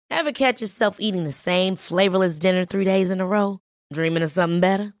Ever catch yourself eating the same flavorless dinner 3 days in a row? Dreaming of something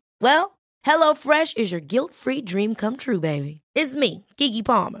better? Well, HelloFresh is your guilt-free dream come true, baby. It's me, Keke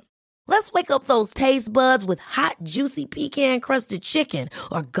Palmer. Let's wake up those taste buds with hot, juicy pecan-crusted chicken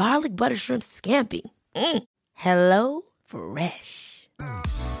or garlic butter shrimp scampi. Hello Fresh.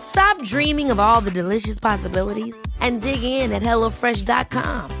 Stop dreaming of all the delicious possibilities and dig in at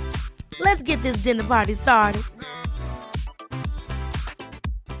HelloFresh.com. Let's get this dinner party started.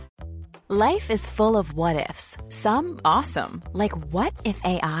 Life is full of what-ifs. Some awesome, like what if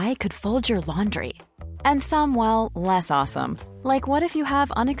AI could fold your laundry? And some, well, less awesome, like what if you have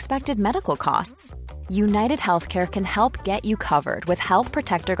unexpected medical costs? United Healthcare can help get you covered with Health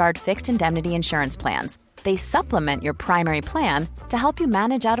Protector Guard fixed indemnity insurance plans. They supplement your primary plan to help you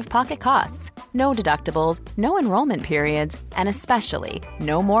manage out-of-pocket costs. No deductibles, no enrollment periods, and especially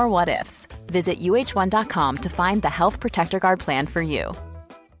no more what-ifs. Visit uh1.com to find the Health Protector Guard plan for you.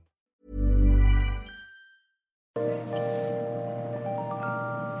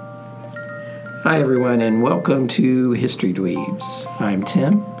 Hi, everyone, and welcome to History Dweebs. I'm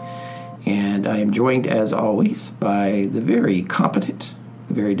Tim, and I am joined, as always, by the very competent,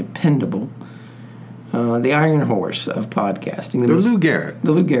 very dependable, the Iron Horse of podcasting. The Lou Gehrig.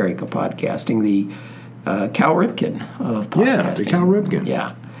 The Lou Gehrig of podcasting. The Cal Ripken of podcasting. Yeah, the Cal Ripken.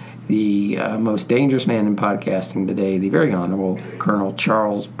 Yeah. The most dangerous man in podcasting today, the very Honorable Colonel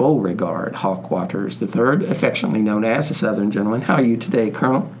Charles Beauregard Hawk Waters III, affectionately known as the Southern Gentleman. How are you today,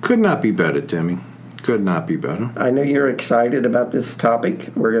 Colonel? Could not be better, Timmy. Could not be better. I know you're excited about this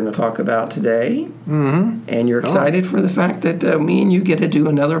topic we're going to talk about today. Mm-hmm. And you're excited for the fact that me and you get to do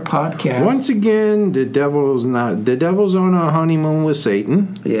another podcast. Once again, the devil's on a honeymoon with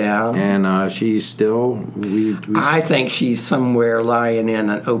Satan. Yeah. And she's still... I think she's somewhere lying in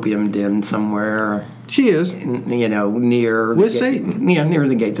an opium den somewhere. She is. Near... With Satan. Yeah, near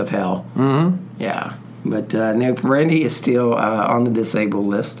the gates of hell. Mm-hmm. Yeah. But now Brandy is still on the disabled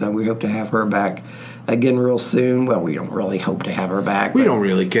list. We hope to have her back again real soon. Well, we don't really hope to have her back. We don't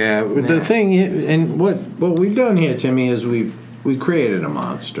really care. Nah. The thing, and what we've done here, Timmy, is we created a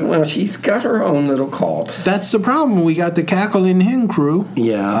monster. Well, she's got her own little cult. That's the problem. We got the Cackling Hen crew.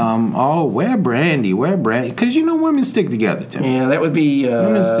 Yeah. Where Brandy? Because women stick together, Timmy. Yeah, that would be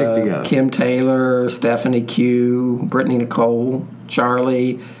women stick together. Kim Taylor, Stephanie Q, Brittany Nicole,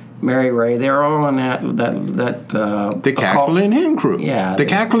 Charlie, Mary Ray. They're all on that the Cackling Hen crew. Yeah, the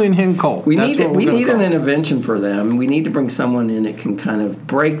Cackling Hen cult. We need an intervention for them. We need to bring someone in that can kind of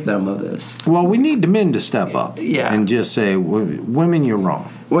break them of this. Well, we need the men to step up. Yeah. And just say, women, you're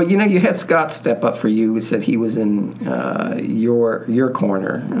wrong. Well, you had Scott step up for you. He said he was in your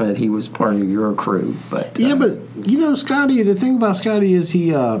corner, that he was part of your crew. But Scotty. The thing about Scotty is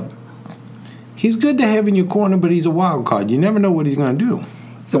he's good to have in your corner, but he's a wild card. You never know what he's going to do.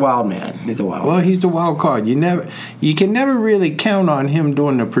 He's a wild man. He's the wild card. You can never really count on him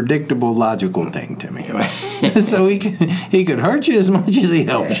doing the predictable, logical thing to me. So he could hurt you as much as he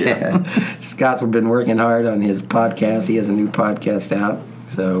helps you. Scott's been working hard on his podcast. He has a new podcast out,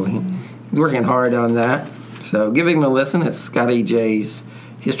 so he's working hard on that. So give him a listen. It's Scotty J's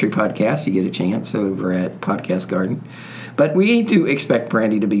History Podcast. You get a chance over at Podcast Garden. But we do expect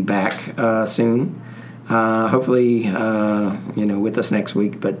Brandy to be back soon. Hopefully, with us next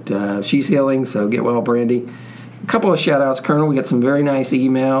week. But she's healing, so get well, Brandy. A couple of shout-outs, Colonel. We got some very nice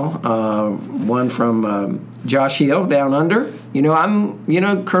email. One from Josh Hill, Down Under.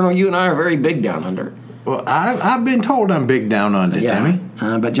 Colonel, you and I are very big down under. Well, I've been told I'm big down under, yeah. Timmy.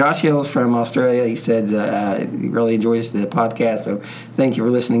 But Josh Hill's from Australia. He said he really enjoys the podcast, so thank you for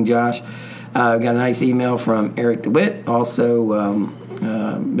listening, Josh. Got a nice email from Eric DeWitt, also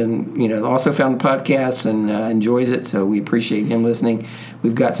also found the podcast and enjoys it, so we appreciate him listening.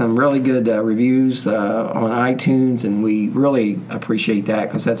 We've got some really good reviews on iTunes, and we really appreciate that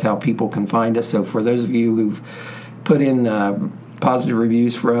because that's how people can find us. So for those of you who've put in positive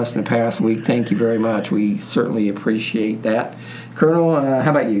reviews for us in the past week, thank you very much. We certainly appreciate that. Colonel,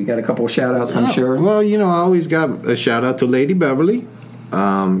 how about you? You got a couple of shout-outs, I'm sure? Well, I always got a shout-out to Lady Beverly.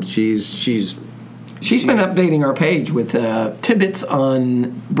 She's been updating our page with tidbits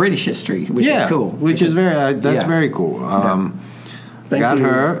on British history, which is cool. Which is very cool. Got you.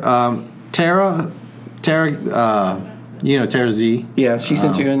 Her. Tara, Tara Z. Yeah, she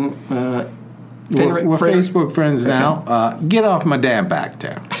sent you in. We're Facebook friends now. Get off my damn back,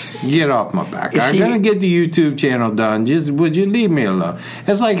 Tara. Get off my back. I'm going to get the YouTube channel done. Just would you leave me alone?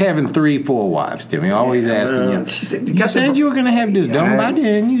 It's like having 3-4 wives, Timmy. Always asking you. You said you were going to have this done by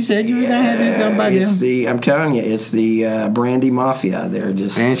then. You said you were going to have this done by then. I'm telling you, it's the Brandy Mafia. They're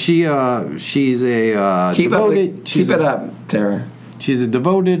just. And she's a keep devoted. Keep it up, Tara. She's a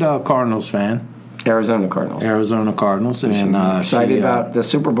devoted Cardinals fan. Arizona Cardinals. And excited about the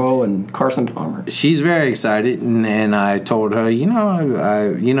Super Bowl and Carson Palmer. She's very excited, and I told her,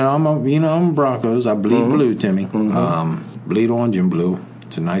 I'm a Broncos. I bleed blue, Timmy. Bleed orange and blue.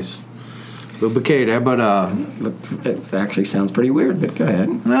 It's a nice little bouquet there, but it actually sounds pretty weird. But go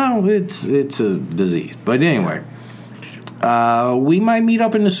ahead. No, it's a disease. But anyway, we might meet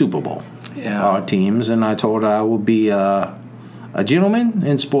up in the Super Bowl. Yeah. Our teams, and I told her I would be a gentleman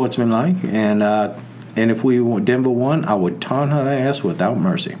and sportsmanlike, and if Denver won, I would taunt her ass without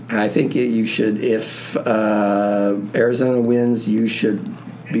mercy. I think you should, if Arizona wins, you should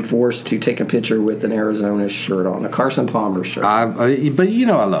be forced to take a picture with an Arizona shirt on, a Carson Palmer shirt. But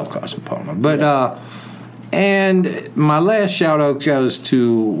I love Carson Palmer. But and my last shout out goes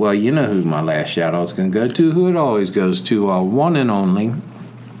to you know who my last shout out's going to go to, who it always goes to, one and only.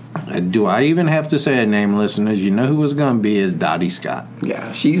 Do I even have to say a name, listeners? You know who it's going to be is Dottie Scott.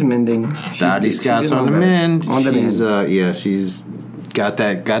 Yeah, she's mending. Dottie Scott's on the mend. She's got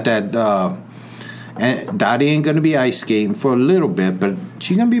that. And Dottie ain't going to be ice skating for a little bit, but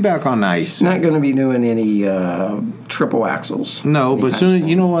she's going to be back on the ice. She's not going to be doing any triple axels. No, but soon,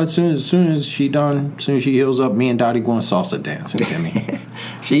 you know what? As soon as she heals up, me and Dottie going salsa dancing, Timmy.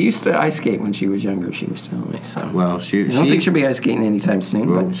 She used to ice skate when she was younger. She was telling me. So. Well, I don't think she'll be ice skating anytime soon.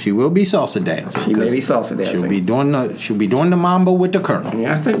 Well, but she will be salsa dancing. She may be salsa dancing. She'll be doing the mambo with the Colonel.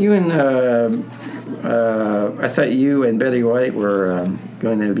 Yeah, I thought you and Betty White were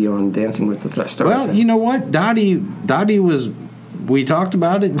going to be on Dancing with the Stars. Well, you know what? Dottie was. We talked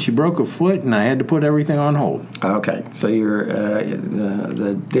about it, and she broke her foot, and I had to put everything on hold. Okay, so you're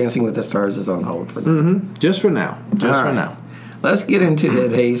the Dancing with the Stars is on hold for now. Just for now. Now. Let's get into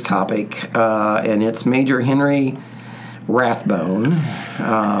today's topic, and it's Major Henry Rathbone.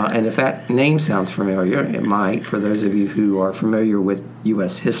 And if that name sounds familiar, it might, for those of you who are familiar with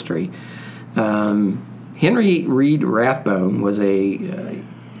U.S. history. Henry Reed Rathbone was a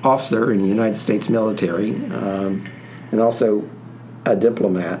officer in the United States military and also a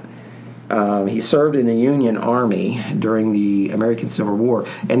diplomat. He served in the Union Army during the American Civil War.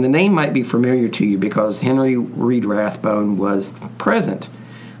 And the name might be familiar to you because Henry Reed Rathbone was present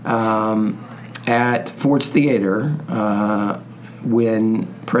at Ford's Theater when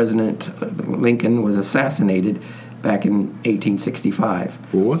President Lincoln was assassanated back in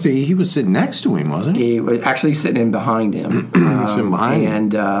 1865. Well, was he? He was sitting next to him, wasn't he? He was actually sitting in behind him.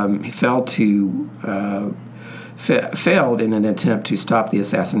 And he failed in an attempt to stop the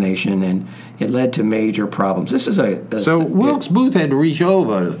assassination, and it led to major problems. This is so Wilkes Booth had to reach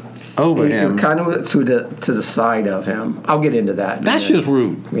over him, kind of to the side of him. I'll get into that. That's just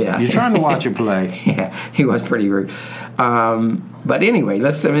rude. Yeah, you're trying to watch a play. Yeah, he was pretty rude. But anyway,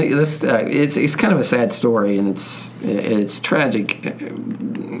 it's kind of a sad story, and it's tragic.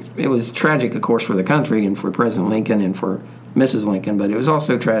 It was tragic, of course, for the country and for President Lincoln and for Mrs. Lincoln, but it was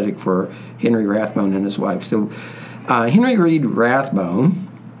also tragic for Henry Rathbone and his wife. So Henry Reed Rathbone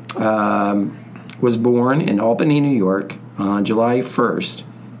was born in Albany, New York on July 1st,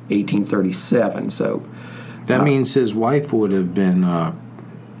 1837. So that means his wife would have been,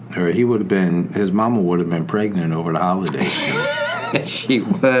 his mama would have been pregnant over the holidays. She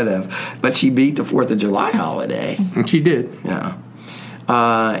would have, but she beat the 4th of July holiday. And she did. Yeah.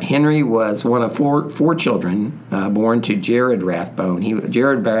 Henry was one of four children born to Jared Rathbone.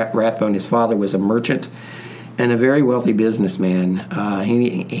 Jared Rathbone, his father, was a merchant and a very wealthy businessman.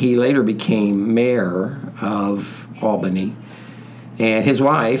 He later became mayor of Albany. And his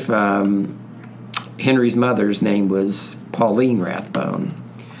wife, Henry's mother's name was Pauline Rathbone.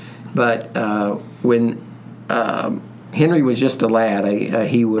 But when Henry was just a lad, when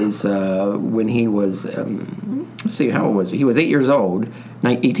he was... let's see, how old was he? He was 8 years old,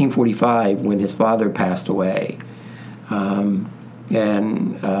 1845, when his father passed away. It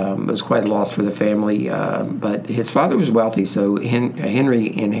was quite a loss for the family. But his father was wealthy, so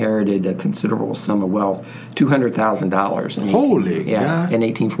Henry inherited a considerable sum of wealth, $200,000. Holy God. In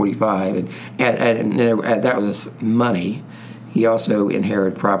 1845. And that was money. He also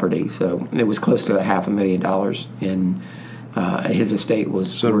inherited property, so it was close to $500,000 in... his estate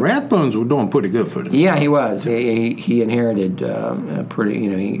was... So the Rathbones were doing pretty good for themselves. Yeah, he was. He inherited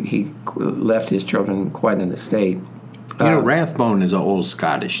he left his children quite an estate. Rathbone is an old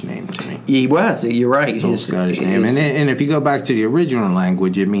Scottish name to me. He was. You're right. It's an old Scottish name. And if you go back to the original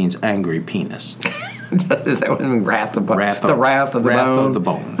language, it means angry penis. Is that what it means? Wrath of the bone. Wrath of the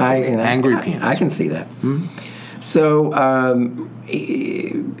bone. Angry penis. I can see that. So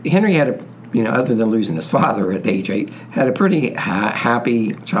Henry had other than losing his father at age 8, had a pretty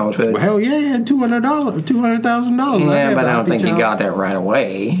happy childhood. Well, hell yeah, he had $200,000. Yeah, but I don't think he got that right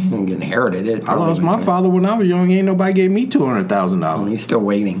away. He inherited it. I lost my father when I was young. Ain't nobody gave me $200,000. He's still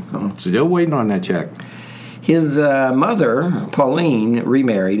waiting. Still waiting on that check. His mother, Pauline,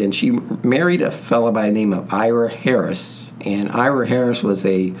 remarried, and she married a fellow by the name of Ira Harris. And Ira Harris was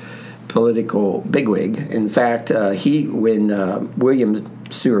a political bigwig. In fact, when William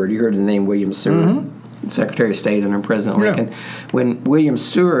Seward, you heard the name William Seward, Secretary of State under President Lincoln. When William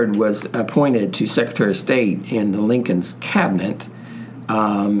Seward was appointed to Secretary of State in the Lincoln's cabinet,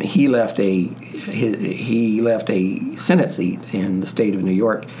 he left a Senate seat in the state of New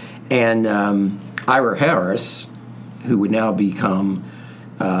York, and Ira Harris, who would now become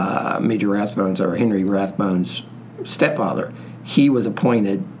Major Rathbone's or Henry Rathbone's stepfather, he was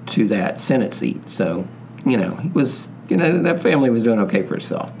appointed to that Senate seat. So, he was, that family was doing okay for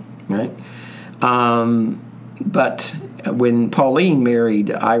itself, right? But when Pauline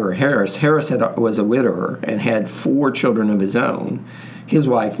married Ira Harris, was a widower and had 4 children of his own. His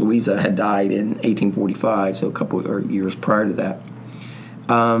wife, Louisa, had died in 1845, so a couple of years prior to that.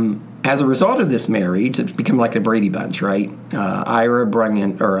 As a result of this marriage, it's become like the Brady Bunch, right?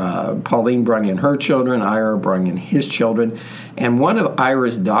 Pauline brought in her children, Ira brought in his children, and one of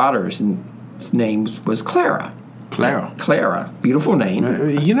Ira's daughters' names was Clara. Clara, beautiful name.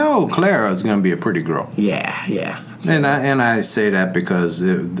 Clara is going to be a pretty girl. Yeah. So, and I say that because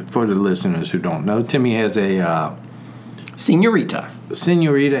for the listeners who don't know, Timmy has a Senorita,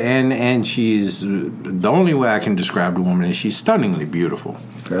 and she's the only way I can describe the woman is she's stunningly beautiful.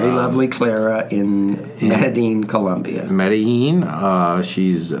 Very lovely Clara in Medellin, Colombia.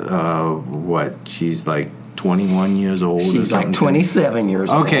 She's she's like 21 years old. She's like 27 years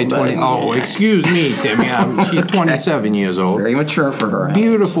old. Okay, 20. Oh, excuse me, Timmy. She's 27 years old. Very mature for her.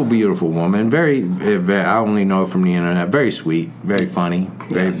 Beautiful, beautiful woman. Very, I only know her from the internet. Very sweet, very funny,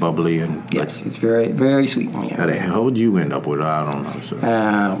 very bubbly, and yes, it's very, very sweet. Yeah. How the hell did you end up with her? I don't know. So.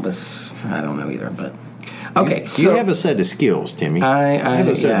 I don't know either, but. Okay, you have a set of skills, Timmy. I have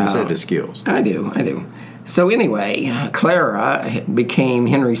a certain set of skills. I do. So anyway, Clara became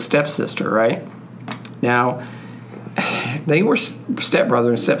Henry's stepsister, right? Now, they were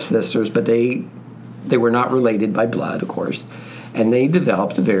stepbrother and stepsisters, but they were not related by blood, of course, and they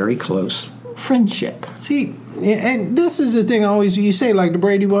developed a very close friendship. See, and this is the thing you say, like the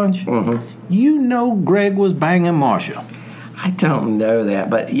Brady Bunch. Mm-hmm. Greg was banging Marcia. I don't know that,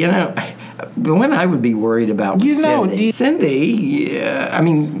 but the one I would be worried about was Cindy. Cindy,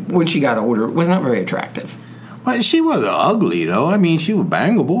 when she got older, was not very attractive. Well, she wasn't ugly, though. I mean, she was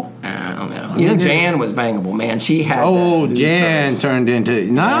bangable. I don't know. Jan was bangable, man. She had. Jan turned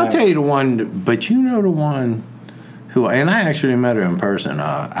into. Now, I'll tell you the one, but the one who, and I actually met her in person,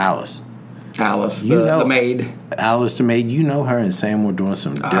 Alice. Alice, the maid. Alice, the maid. Her and Sam were doing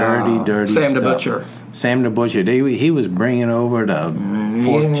some dirty Sam stuff. the Butcher. Sam the Butcher. He was bringing over the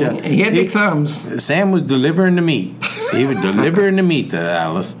pork chop. He had big thumbs. Sam was delivering the meat. He was delivering the meat to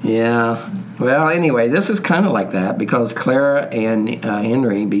Alice. Yeah. Well, anyway, this is kind of like that because Clara and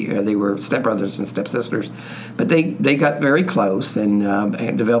Henry, they were stepbrothers and stepsisters, but they got very close and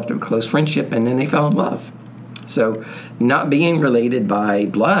developed a close friendship, and then they fell in love. So, not being related by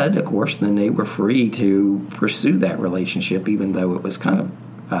blood, of course, then they were free to pursue that relationship, even though it was kind of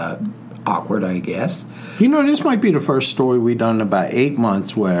awkward, I guess. This might be the first story we've done in about 8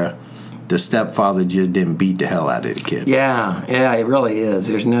 months where the stepfather just didn't beat the hell out of the kid. Yeah, it really is.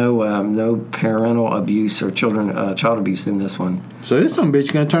 There's no parental abuse or child abuse in this one. So this some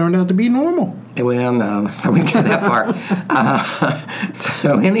bitch gonna turn out to be normal. Well, no, I wouldn't go that far.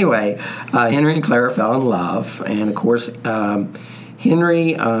 So anyway, Henry and Clara fell in love, and of course,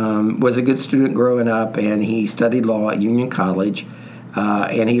 Henry was a good student growing up, and he studied law at Union College.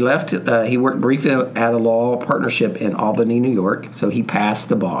 And he left. He worked briefly at a law partnership in Albany, New York. So he passed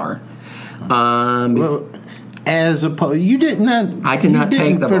the bar. As opposed, you did not. I did not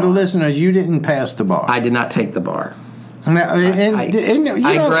take the bar. For the listeners, you didn't pass the bar. I did not take the bar. Now, I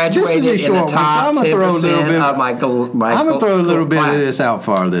graduated this is a short in the top 10% of my I'm gonna throw a little bit of this out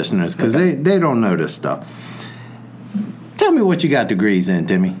for our listeners because they don't know this stuff. Tell me what you got degrees in,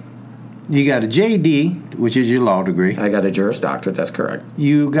 Timmy. You got a JD, which is your law degree. I got a Juris Doctorate. That's correct.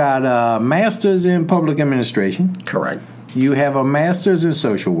 You got a master's in public administration. Correct. You have a master's in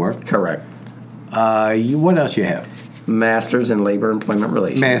social work. Correct. What else you have? Master's in labor employment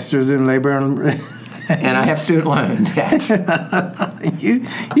relations. Master's in labor and I have student loan debt.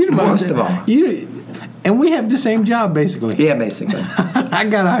 Most of all. And we have the same job, basically. Yeah, basically. I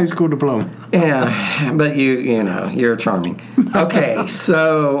got a high school diploma. Yeah, but you're charming. Okay,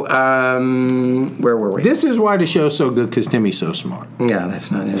 so where were we? This is why the show's so good, because Timmy's so smart. Yeah,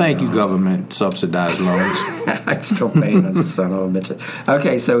 that's not it. Thank you, government subsidized loans. I'm still paying them, son of a bitch.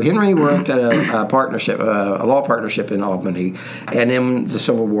 Okay, so Henry worked at a partnership, a law partnership in Albany, and then the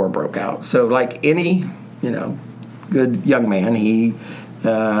Civil War broke out. So, like any, good young man, he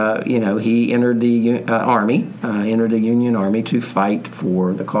entered the Army, entered the Union Army to fight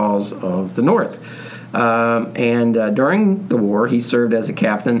for the cause of the North. And during the war, he served as a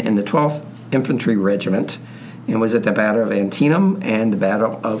captain in the 12th Infantry Regiment and was at the Battle of Antietam and the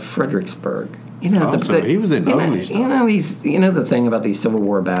Battle of Fredericksburg. He was in ugly stuff. The thing about these Civil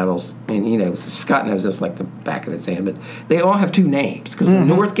War battles, and Scott knows this like the back of his hand, but they all have two names because the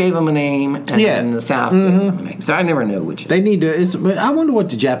North gave them a name and then the South gave them a name. So I never know which. They need to. I wonder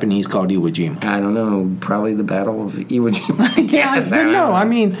what the Japanese called Iwo Jima. I don't know. Probably the Battle of Iwo Jima. Yes, no. I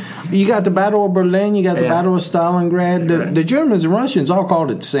mean, you got the Battle of Berlin, you got the Battle of Stalingrad. The Germans and Russians all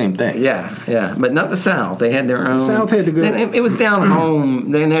called it the same thing. Yeah, but not the South. They had their own. The South had to go. It was down home.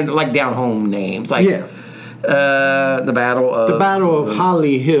 They had like down home names. Like, the Battle of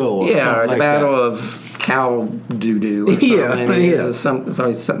Holly Hill. Or the Battle of Cow Doo Doo. It's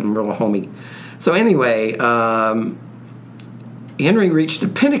always something real homey. So anyway, Henry reached the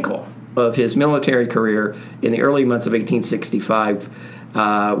pinnacle of his military career in the early months of 1865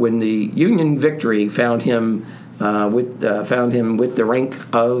 when the Union victory found him with the rank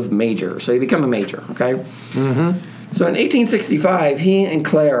of major. So he became a major. Okay. Mm-hmm. So in 1865, he and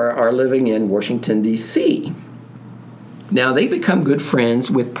Clara are living in Washington, D.C. Now, they become good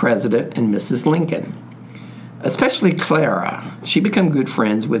friends with President and Mrs. Lincoln, especially Clara. She became good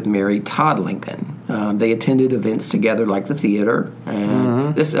friends with Mary Todd Lincoln. They attended events together like the theater.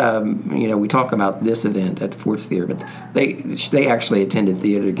 And this, we talk about this event at Ford's Theater, but they actually attended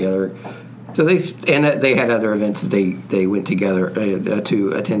theater together. So they had other events that they went together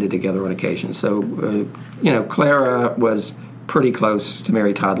attended together on occasion. So Clara was pretty close to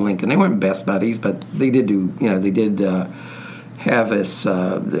Mary Todd Lincoln. They weren't best buddies, but they did have this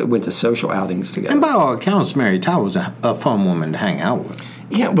went to social outings together. And by all accounts, Mary Todd was a fun woman to hang out with.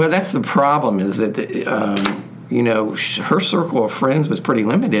 Yeah, well, that's the problem is that her circle of friends was pretty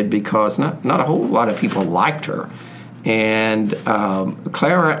limited because not a whole lot of people liked her. And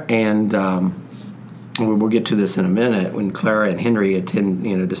Clara and we'll get to this in a minute. When Clara and Henry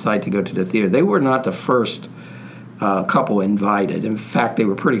decide to go to the theater, they were not the first couple invited. In fact, they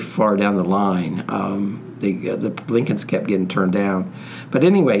were pretty far down the line. The Lincolns kept getting turned down. But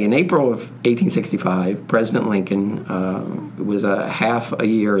anyway, in April of 1865, President Lincoln was half a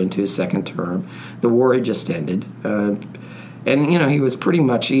year into his second term. The war had just ended. And he was pretty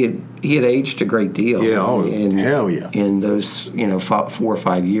much he had aged a great deal. Hell yeah! In those 4 or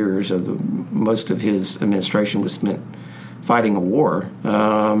 5 years of most of his administration was spent fighting a war,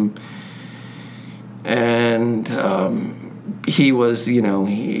 he was he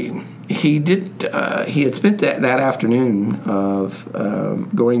had spent that afternoon of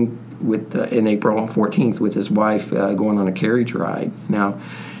going in April 14th with his wife going on a carriage ride. Now.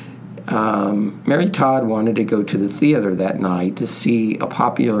 Mary Todd wanted to go to the theater that night to see a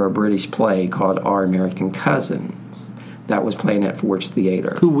popular British play called Our American Cousins that was playing at Ford's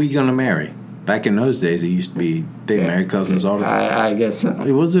Theater. Who we gonna marry? Back in those days, it used to be they married cousins all the time. I guess so.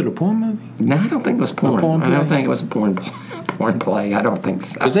 Was it a porn movie? No, I don't think it was porn. I don't think it was a porn play. I don't think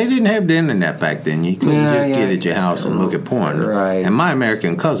so. Because they didn't have the internet back then. You couldn't just get at your house and look at porn. Right. And My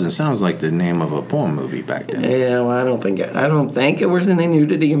American Cousin sounds like the name of a porn movie back then. Yeah, well, I don't think it was any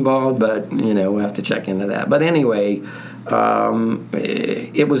nudity involved, but we'll have to check into that. But anyway,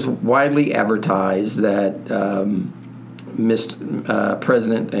 it was widely advertised that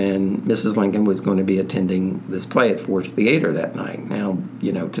President and Mrs. Lincoln was going to be attending this play at Ford's Theater that night. Now,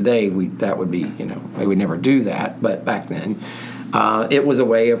 today that would be, they would never do that, but back then, it was a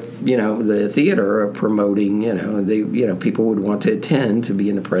way of, the theater of promoting, people would want to attend to be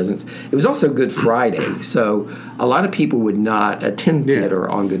in the presence. It was also Good Friday, so a lot of people would not attend theater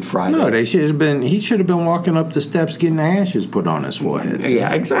on Good Friday. No, he should have been walking up the steps getting the ashes put on his forehead.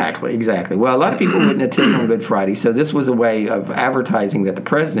 Yeah, exactly. Well, a lot of people wouldn't attend on Good Friday, so this was a way of advertising that the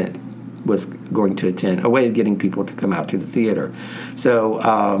president was going to attend, a way of getting people to come out to the theater.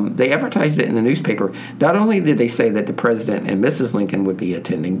 So they advertised it in the newspaper. Not only did they say that the president and Mrs. Lincoln would be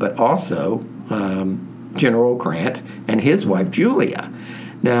attending, but also General Grant and his wife, Julia.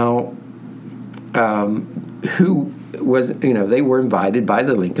 Now, who was, they were invited by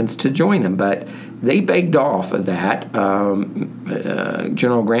the Lincolns to join them, but they begged off of that.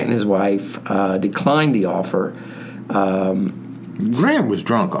 General Grant and his wife declined the offer. Grant was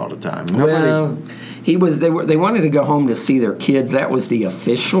drunk all the time. They wanted to go home to see their kids. That was the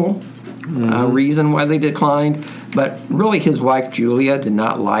official reason why they declined. But really, his wife Julia did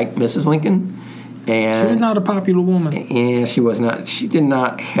not like Mrs. Lincoln. And she was not a popular woman. And she was not. She did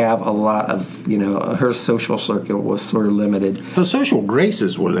not have a lot of, her social circle was sort of limited. Her social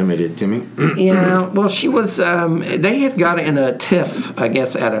graces were limited, Timmy. Yeah, well, she was, they had got in a tiff, I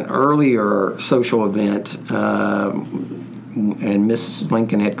guess, at an earlier social event, and Mrs.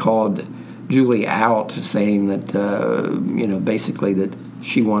 Lincoln had called Julie out saying that, basically that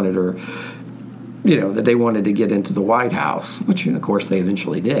she wanted her, that they wanted to get into the White House, which, of course, they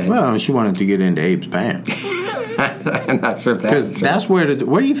eventually did. Well, she wanted to get into Abe's pants. I'm not sure if that's because that's where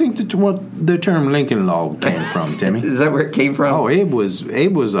do you think the term Lincoln Log came from, Timmy? Is that where it came from? Oh, Abe was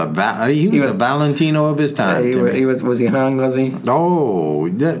the Valentino of his time. Was he hung? Was he? Oh,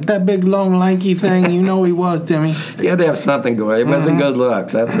 that big long lanky thing. He was, Timmy. He had to have something going. It wasn't good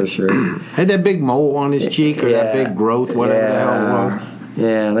looks, that's for sure. Had that big mole on his cheek or that big growth, whatever the hell it was.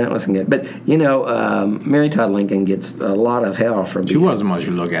 Yeah, that wasn't good. But, Mary Todd Lincoln gets a lot of hell from She wasn't much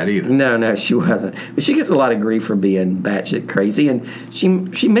to look at either. No, she wasn't. But she gets a lot of grief for being batshit crazy. And she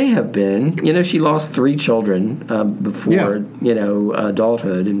may have been. She lost 3 children before,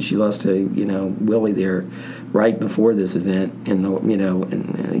 adulthood. And she lost to, Willie there right before this event, and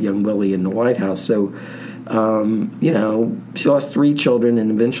young Willie in the White House. So, she lost 3 children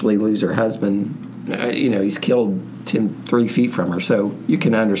and eventually lose her husband. He's killed him 3 feet from her, so you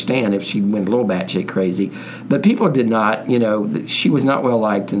can understand if she went a little batshit crazy. But people did not, she was not well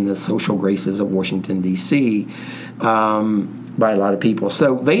liked in the social graces of Washington, D.C. By a lot of people.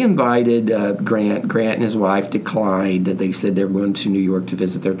 So they invited Grant. Grant and his wife declined. They said they were going to New York to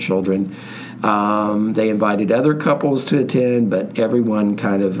visit their children. They invited other couples to attend, but everyone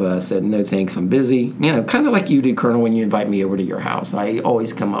kind of said, no thanks, I'm busy. Kind of like you do, Colonel, when you invite me over to your house. I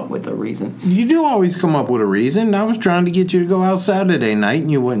always come up with a reason. You do always come up with a reason. I was trying to get you to go out Saturday night, and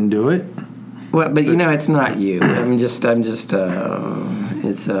you wouldn't do it. Well, but it's not you.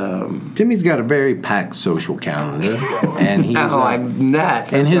 It's Timmy's got a very packed social calendar, and he's I'm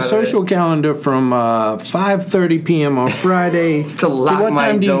nuts. And his social calendar from 5:30 p.m. on Friday to what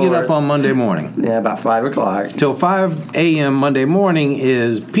time do you get up on Monday morning? Yeah, about 5 o'clock. Till 5 a.m. Monday morning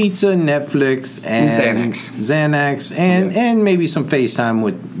is pizza, Netflix, and Xanax, and maybe some FaceTime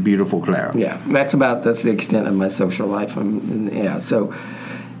with beautiful Clara. Yeah, that's the extent of my social life.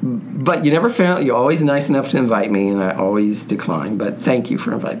 But you never found, you're always nice enough to invite me, and I always decline. But thank you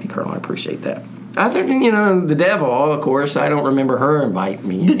for inviting me, Colonel. I appreciate that. Other than, the devil, of course, I don't remember her inviting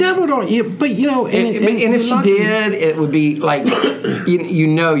me. The devil don't, but, and if she did, it would be like,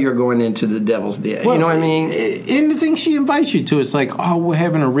 you're going into the devil's den. Well, you know what I mean? And the thing she invites you to, it's like, we're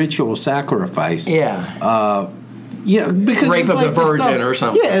having a ritual sacrifice. Yeah. Because rape of the virgin or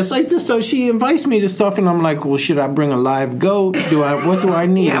something. Yeah, it's like this. So she invites me to stuff, and I'm like, well, should I bring a live goat? What do I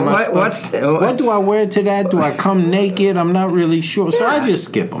need? Yeah, what do I wear to that? Do I come naked? I'm not really sure. So I just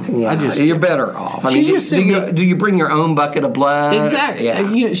skip them. Yeah, you're better off. Do you bring your own bucket of blood? Exactly.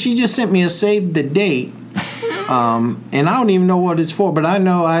 Yeah. She just sent me a save the date. And I don't even know what it's for, but I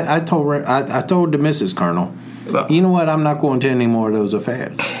know I told her. I told the Mrs. Colonel. Well, you know what? I'm not going to any more of those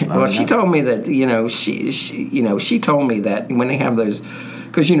affairs. She told me that she told me that when they have those,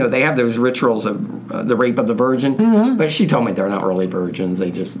 because they have those rituals of the rape of the virgin, but she told me they're not really virgins. They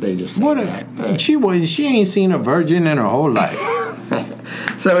just say that. She ain't seen a virgin in her whole life.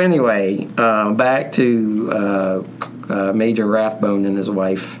 So anyway, back to Major Rathbone and his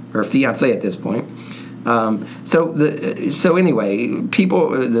wife, or fiance at this point. So anyway,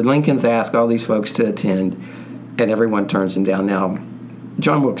 the Lincolns ask all these folks to attend, and everyone turns them down. Now,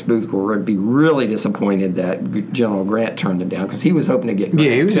 John Wilkes Booth would be really disappointed that General Grant turned him down, because he was hoping to get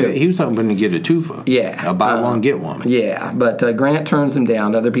Grant, he was hoping to get a twofer. Yeah. A buy one, get one. Yeah, but Grant turns him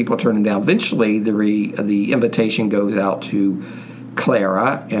down. Other people turn him down. Eventually, the invitation goes out to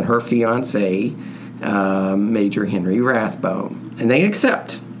Clara and her fiancé, Major Henry Rathbone, and they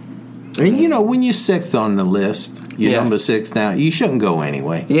accept. And when you're 6th on the list, you're number 6 now, you shouldn't go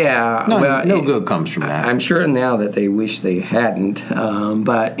anyway. Yeah. No good comes from that. I'm sure now that they wish they hadn't.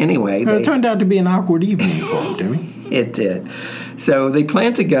 But anyway. It turned out to be an awkward evening for them, Jimmy. It did. So they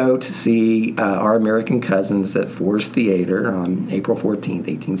plan to go to see Our American Cousins at Forest Theater on April 14th,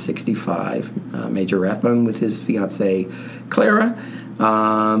 1865. Major Rathbone with his fiancée, Clara.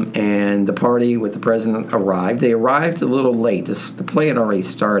 And the party with the president arrived. They arrived a little late. The play had already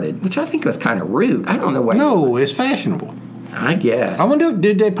started, which I think was kind of rude. I don't know why. No, it's fashionable. I guess. I wonder,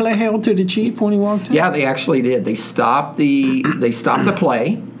 did they play Hail to the Chief when he walked in? Yeah, they actually did. They stopped the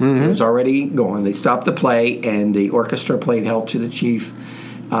play. It was already going. They stopped the play, and the orchestra played Hail to the Chief.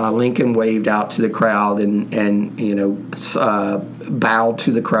 Lincoln waved out to the crowd and bowed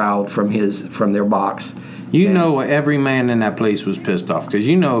to the crowd from their box. You know, every man in that place was pissed off because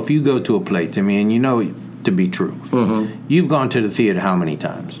if you go to a play, Timmy, and you know it to be true, you've gone to the theater how many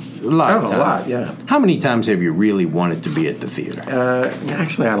times? A lot of times. A lot, yeah. How many times have you really wanted to be at the theater?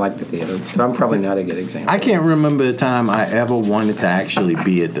 Actually, I like the theater, so I'm probably not a good example. I can't remember the time I ever wanted to actually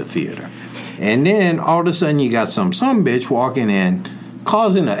be at the theater. And then all of a sudden you got some bitch walking in,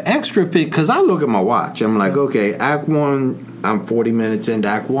 causing an extra fit, because I look at my watch. I'm like, okay, Act 1, I'm 40 minutes into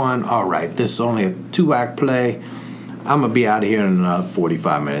Act 1. All right, this is only a 2-act play. I'm going to be out of here in another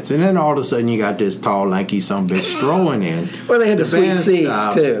 45 minutes. And then all of a sudden you got this tall, lanky bitch strolling in. Well, they had to switch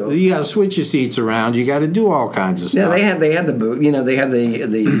seats, too. You got to switch your seats around. You got to do all kinds of stuff. Yeah, they had the booth. They had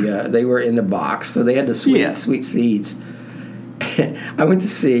they were in the box, so they had to switch seats. I went to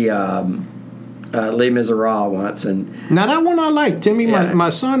see Les Miserables once, and now that one I like. Timmy, my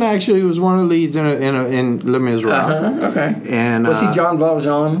son actually was one of the leads in Les Miserables. Okay. And was he Jean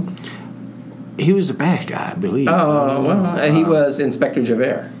Valjean? He was a bad guy, I believe. Oh, well, he was Inspector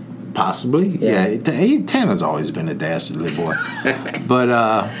Javert. Possibly, yeah. Tanner's always been a dastardly boy,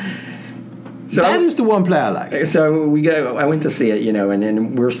 but so that is the one play I like. So I went to see it, and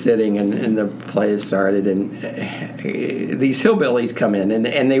then we're sitting, and the play has started, and these hillbillies come in,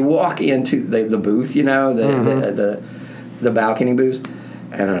 and they walk into the booth, the balcony booths.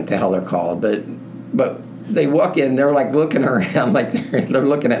 I don't know what the hell they're called, but they walk in, they're like looking around, like they're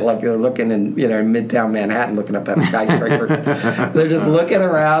looking in Midtown Manhattan, looking up at skyscraper. They're just looking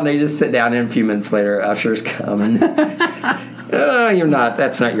around. They just sit down, and a few minutes later, ushers come and. Oh,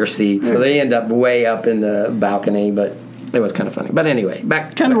 that's not your seat. So they end up way up in the balcony, but it was kind of funny. But anyway,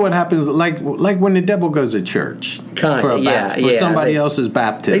 back to what happens, like when the devil goes to church for somebody else's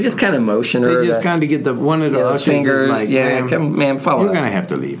baptism. They just kind of motion her. They just kind of get one of the ushers fingers, is like, ma'am, follow. You're going to have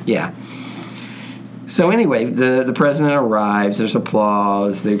to leave. Yeah. So anyway, the president arrives. There's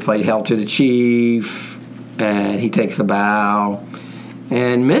applause. They play Hail to the Chief, and he takes a bow.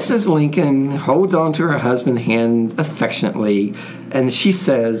 And Mrs. Lincoln holds on to her husband's hand affectionately, and she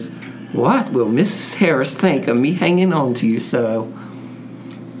says, "What will Mrs. Harris think of me hanging on to you so?"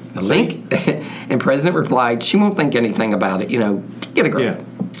 And President replied, "She won't think anything about it. Get a grip." Yeah.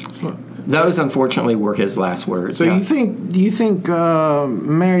 Those, unfortunately, were his last words. So you think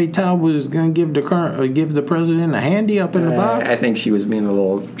Mary Todd was going to give the president a handy up in the box? I think she was being a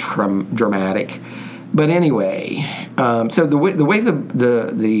little dramatic. But anyway, so the way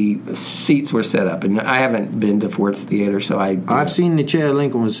the seats were set up, and I haven't been to Ford's Theater, so I've seen the chair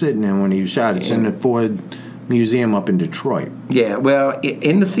Lincoln was sitting in when he was shot. It's in the Ford Museum up in Detroit. Yeah, well,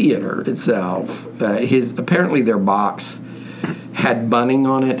 in the theater itself, apparently their box had bunting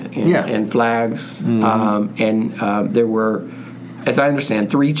on it and flags, and there were, as I understand,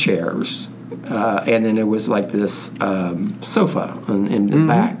 3 chairs. And then there was like this sofa in the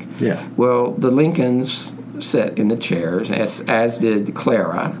back. Yeah. Well, the Lincolns sat in the chairs, as did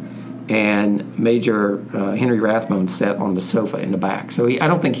Clara, and Major Henry Rathbone sat on the sofa in the back. So I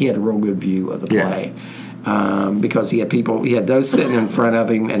don't think he had a real good view of the play because he had those sitting in front of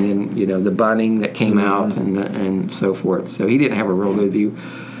him, and then the bunting that came out and so forth. So he didn't have a real good view,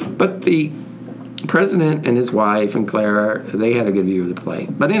 but the president and his wife and Clara, they had a good view of the play.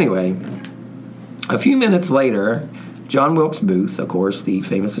 But anyway. A few minutes later, John Wilkes Booth, of course, the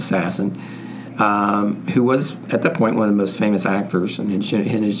famous assassin, who was at that point one of the most famous actors in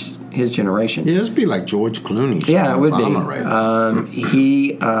his generation. Yeah, it'd be like George Clooney. Yeah, it would be. Right?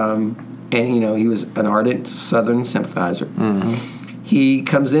 He was an ardent Southern sympathizer. Mm-hmm. He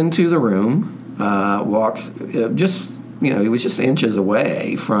comes into the room, walks he was just inches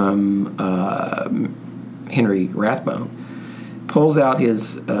away from Henry Rathbone, pulls out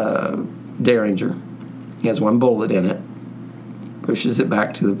his Derringer. He has 1 bullet in it, pushes it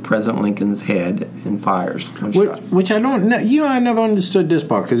back to President Lincoln's head, and fires one shot. Which I don't know. I never understood this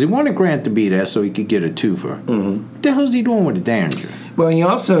part, because he wanted Grant to be there so he could get a twofer. Mm-hmm. What the hell's he doing with a Derringer? Well, he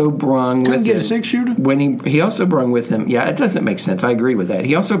also brung Couldn't get a 6-shooter? When he also brung with him, it doesn't make sense. I agree with that.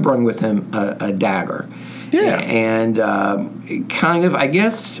 He also brung with him a dagger. Yeah. And kind of, I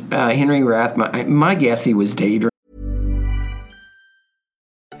guess, Henry Rathbone, my guess he was daydreaming.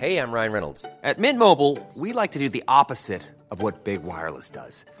 Hey, I'm Ryan Reynolds. At Mint Mobile, we like to do the opposite of what Big Wireless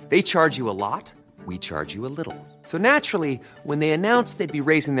does. They charge you a lot, we charge you a little. So naturally, when they announced they'd be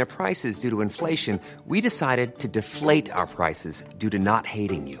raising their prices due to inflation, we decided to deflate our prices due to not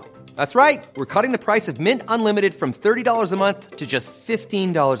hating you. That's right. We're cutting the price of Mint Unlimited from $30 a month to just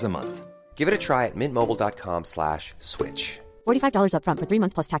 $15 a month. Give it a try at mintmobile.com/switch. $45 up front for 3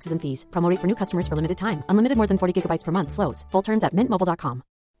 months plus taxes and fees. Promo rate for new customers for limited time. Unlimited more than 40 gigabytes per month slows. Full terms at mintmobile.com.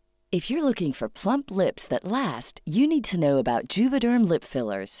 If you're looking for plump lips that last, you need to know about Juvederm lip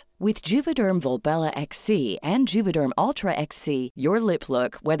fillers. With Juvederm Volbella XC and Juvederm Ultra XC, your lip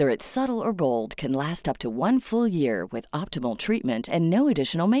look, whether it's subtle or bold, can last up to 1 full year with optimal treatment and no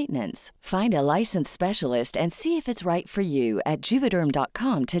additional maintenance. Find a licensed specialist and see if it's right for you at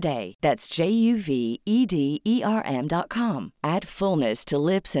Juvederm.com today. That's JUVEDERM.com. Add fullness to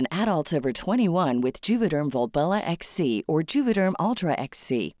lips in adults over 21 with Juvederm Volbella XC or Juvederm Ultra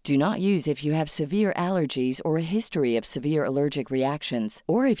XC. Do not use if you have severe allergies or a history of severe allergic reactions,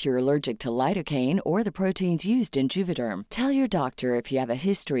 or if you're allergic to lidocaine or the proteins used in Juvederm. Tell your doctor if you have a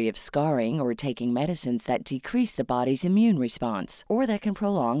history of scarring or taking medicines that decrease the body's immune response or that can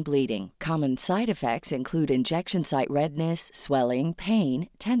prolong bleeding. Common side effects include injection site redness, swelling, pain,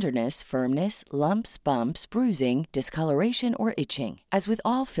 tenderness, firmness, lumps, bumps, bruising, discoloration, or itching. As with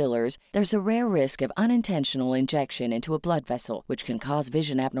all fillers, there's a rare risk of unintentional injection into a blood vessel, which can cause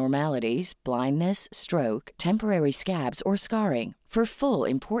vision abnormalities, blindness, stroke, temporary scabs, or scarring. For full,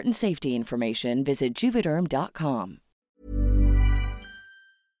 important safety information, visit Juvederm.com.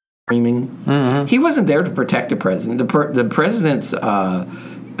 He wasn't there to protect the president. The president's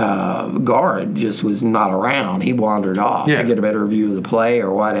guard just was not around. He wandered off to get a better view of the play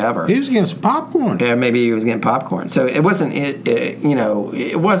or whatever. He was getting some popcorn. Yeah, maybe he was getting popcorn. So it wasn't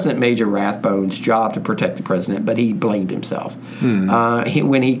it wasn't Major Rathbone's job to protect the president, but he blamed himself.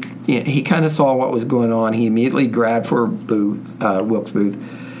 When he kind of saw what was going on, he immediately grabbed for Wilkes Booth,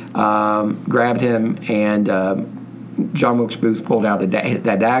 grabbed him, and John Wilkes Booth pulled out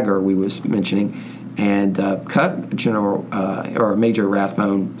that dagger we was mentioning and cut Major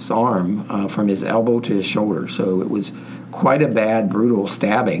Rathbone's arm from his elbow to his shoulder. So it was quite a bad, brutal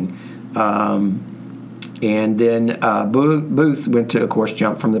stabbing. And then Booth went to, of course,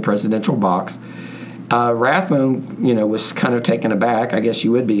 jump from the presidential box. Rathbone, was kind of taken aback. I guess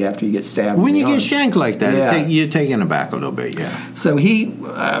you would be after you get stabbed. When you get shanked like that, you're taken aback a little bit, yeah. So he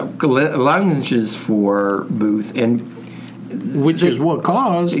lunges for Booth, which is what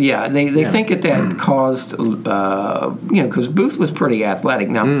caused. Yeah, they think that caused, because Booth was pretty athletic.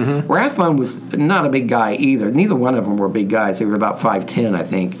 Now, Rathbone was not a big guy either. Neither one of them were big guys. They were about 5'10", I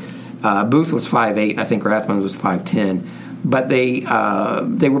think. Booth was 5'8", and I think Rathbone was 5'10". But they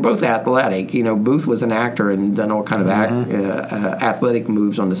were both athletic. Booth was an actor and done all kind of athletic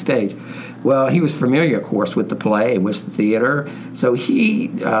moves on the stage. Well, he was familiar, of course, with the play and with the theater. So he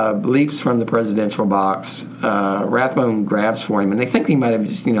leaps from the presidential box. Rathbone grabs for him, and they think he might have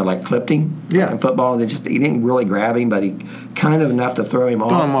just, clipped him in football. He didn't really grab him, but he kind of enough to throw him off.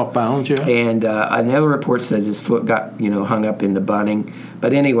 Throw him off balance, yeah. And another report said his foot got, hung up in the bunting.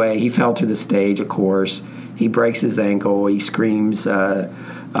 But anyway, he fell to the stage, of course. He breaks his ankle. He screams, "Death,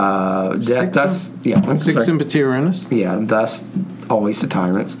 thus, Sixum Paterinus." Yeah, thus always to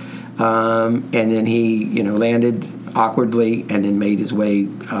tyrants. And then he, landed awkwardly and then made his way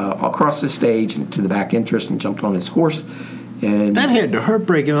across the stage to the back entrance and jumped on his horse. And that had to hurt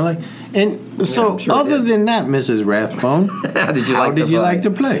breaking a leg. And so, other than that, Mrs. Rathbone, how did you like to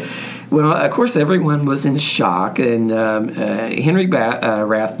play? Well, of course, everyone was in shock, and Henry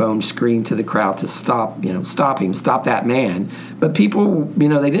Rathbone screamed to the crowd to stop him, stop that man. But people,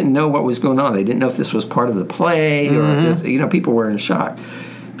 they didn't know what was going on. They didn't know if this was part of the play or if this, people were in shock.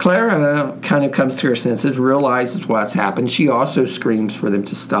 Clara kind of comes to her senses, realizes what's happened. She also screams for them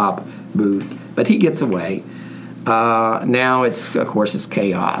to stop Booth, but he gets away. Now it's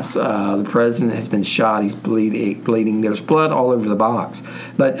chaos. The president has been shot. He's bleeding. There's blood all over the box,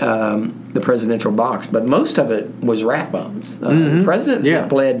 but the presidential box. But most of it was Rathbone's. The president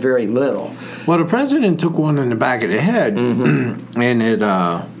bled very little. Well, the president took one in the back of the head, and it.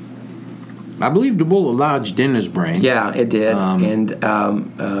 I believe the bullet lodged in his brain. Yeah, it did, and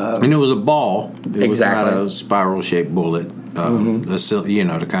it was a ball. It was not a spiral-shaped bullet.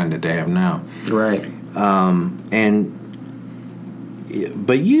 The kind that they have now. Right.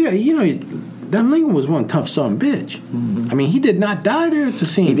 That Lincoln was one tough son of a bitch. I mean, he did not die there at the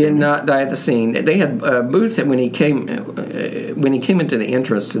scene. He did not die at the scene. They had Booth when he came into the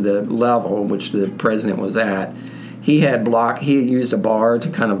entrance to the level which the president was at. He had used a bar to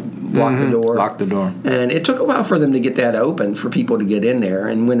kind of block the door. Lock the door. And it took a while for them to get that open for people to get in there.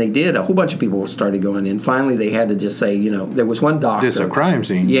 And when they did, a whole bunch of people started going in. Finally, they had to just say, there was one doctor. This is a crime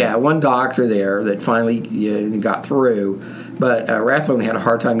scene. Yeah, one doctor there that finally got through. But Rathbone had a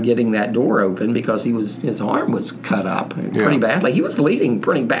hard time getting that door open because his arm was cut up pretty badly. He was bleeding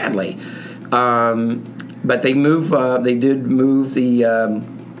pretty badly. But they did move the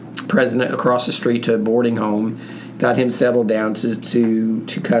president across the street to a boarding home. got him settled down to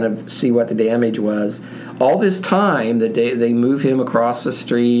kind of see what the damage was. All this time that they move him across the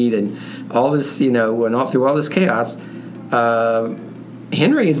street and all this, and all through all this chaos,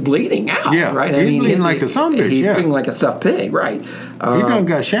 Henry is bleeding out. Yeah, right. He's bleeding like a sumbitch. He's bleeding like a stuffed pig. Right. He done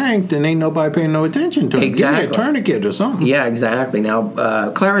got shanked, and ain't nobody paying no attention to him. Exactly. Give me a tourniquet or something. Yeah, exactly.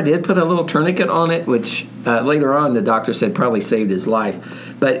 Now, Clara did put a little tourniquet on it, which later on the doctor said probably saved his life.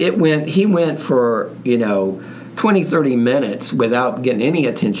 But he went for 20, 30 minutes without getting any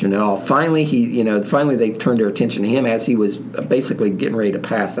attention at all. Finally, finally they turned their attention to him as he was basically getting ready to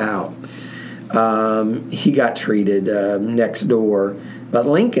pass out. He got treated next door. But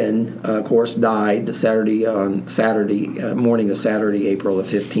Lincoln, of course, died on Saturday morning of Saturday, April the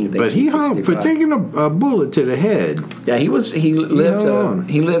 15th. But he hung for taking a bullet to the head. Yeah, he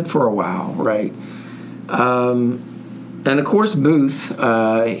lived for a while, right? And of course, Booth,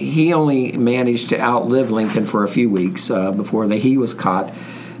 he only managed to outlive Lincoln for a few weeks before he was caught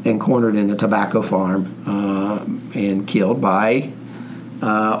and cornered in a tobacco farm and killed by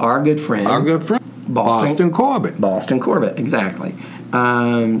our good friend. Boston Corbett. Boston Corbett, exactly.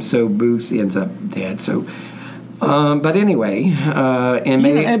 So Booth ends up dead. So, but anyway,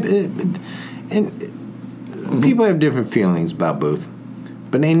 people have different feelings about Booth,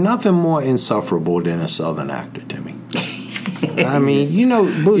 but ain't nothing more insufferable than a Southern actor to me. I mean,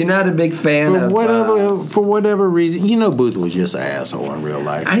 Booth. You're not a big fan for whatever reason. Booth was just an asshole in real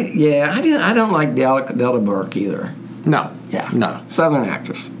life. I don't like Delta Burke either. No. Yeah. No. Southern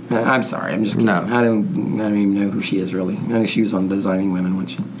actress. I'm sorry. I'm just kidding. No. I don't even know who she is, really. I know she was on Designing Women,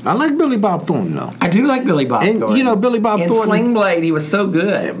 wasn't she? I like Billy Bob Thornton, though. I do like Billy Bob Thornton. Billy Bob Thornton. In Sling Blade, he was so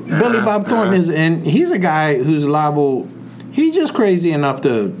good. Billy Bob Thornton and he's a guy who's liable. He's just crazy enough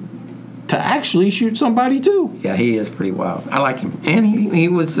to actually shoot somebody, too. Yeah, he is pretty wild. I like him. And he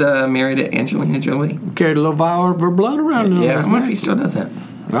was married to Angelina Jolie. Carried a little vial of her blood around him. Yeah, I wonder if he still does that.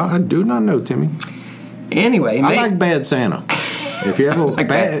 Well, I do not know, Timmy. Anyway, I like Bad Santa. If you ever,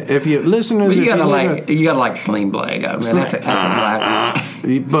 if you listeners, you gotta like Sling Blade. I mean, that's a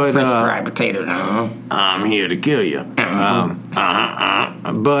classic. But fried potato. I'm here to kill you. But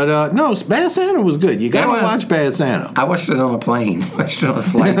no, Bad Santa was good. You gotta watch Bad Santa. I watched it on a plane. I watched it on a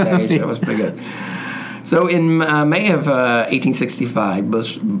flight day. So it was pretty good. So in May of 1865,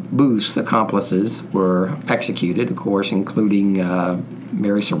 Booth's accomplices were executed, of course, including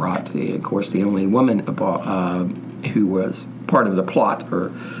Mary Surratt, of course, the only woman who was part of the plot,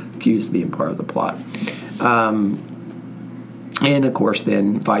 or accused of being part of the plot. And, of course,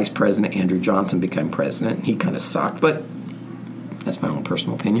 then Vice President Andrew Johnson became president. He kind of sucked, but that's my own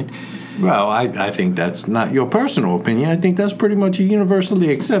personal opinion. Well, I think that's not your personal opinion. I think that's pretty much a universally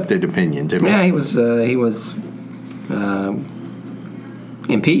accepted opinion, Timmy. Yeah, he was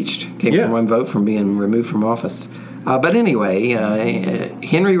impeached. Came from one vote from being removed from office. But anyway,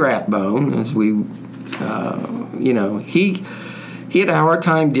 Henry Rathbone, as we, he had a hard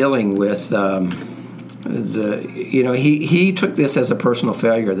time dealing with he took this as a personal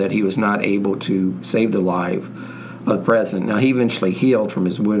failure that he was not able to save the life of the president. Now, he eventually healed from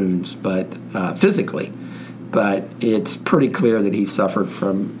his wounds, but physically. But it's pretty clear that he suffered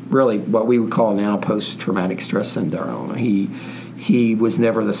from really what we would call now post-traumatic stress syndrome. He was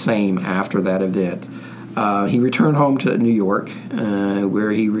never the same after that event. He returned home to New York,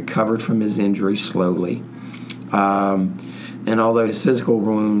 where he recovered from his injuries slowly. And although his physical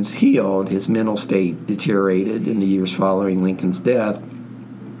wounds healed, his mental state deteriorated in the years following Lincoln's death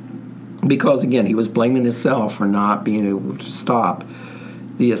because, again, he was blaming himself for not being able to stop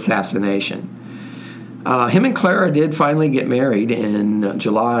the assassination. Him and Clara did finally get married in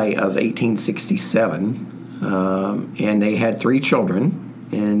July of 1867, and they had 3 children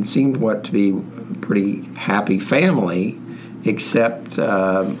and seemed to be a pretty happy family, except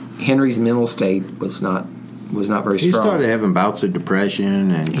Henry's mental state was not very strong. He started having bouts of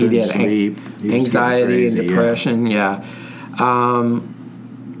depression and couldn't sleep. Anxiety and depression, yeah.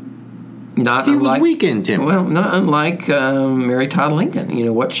 He was weakened, Tim. Well, not unlike Mary Todd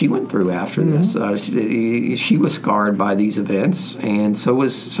Lincoln. What she went through after this. She was scarred by these events, and so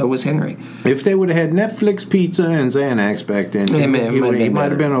was Henry. If they would have had Netflix, pizza, and Xanax back then, he might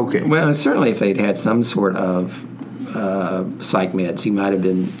have been okay. Well, certainly if they'd had some sort of psych meds, he might have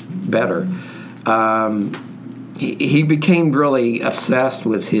been better. He became really obsessed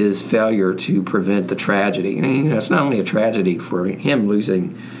with his failure to prevent the tragedy. And, it's not only a tragedy for him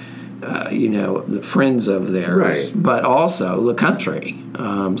losing, the friends of theirs, right, but also the country.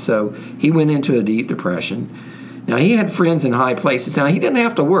 So he went into a deep depression. Now, he had friends in high places. Now, he didn't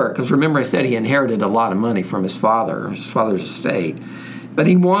have to work, because remember I said he inherited a lot of money from his father's estate. But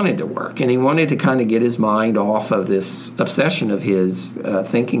he wanted to work, and he wanted to kind of get his mind off of this obsession of his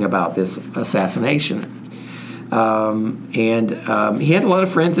thinking about this assassination. He had a lot of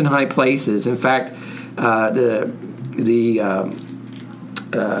friends in high places. In fact, the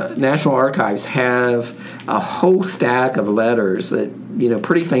National Archives have a whole stack of letters that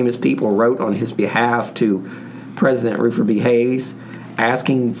pretty famous people wrote on his behalf to President Rutherford B. Hayes,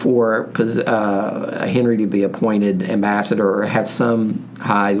 asking for Henry to be appointed ambassador or have some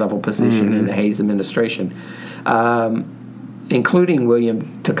high-level position in the Hayes administration, including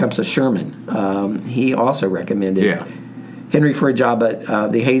William Tecumseh Sherman. He also recommended Henry for a job,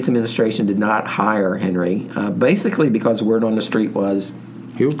 but the Hayes administration did not hire Henry, basically because word on the street was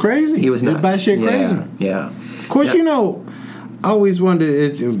he was crazy. He was nuts. Batshit crazy. Yeah. Of course, I always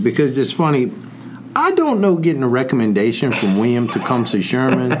wondered, because it's funny, I don't know getting a recommendation from William Tecumseh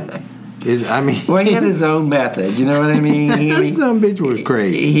Sherman well, he had his own method. You know what I mean? That some bitch was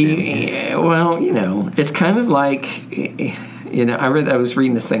crazy. It's kind of like, I was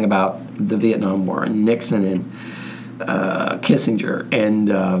reading this thing about the Vietnam War and Nixon and Kissinger and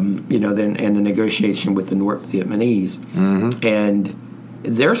and the negotiation with the North Vietnamese, and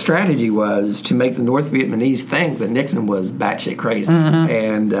their strategy was to make the North Vietnamese think that Nixon was batshit crazy,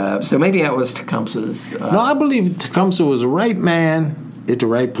 and so maybe that was Tecumseh's. No, I believe Tecumseh was the right man at the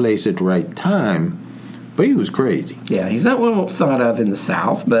right place at the right time, but he was crazy. Yeah, he's not well thought of in the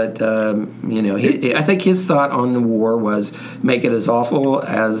South, but I think his thought on the war was make it as awful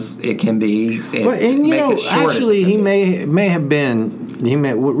as it can be. Actually, he may have been.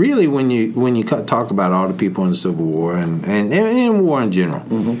 Really when you talk about all the people in the Civil War and in war in general,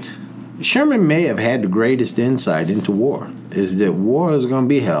 Sherman may have had the greatest insight into war. Is that war is going to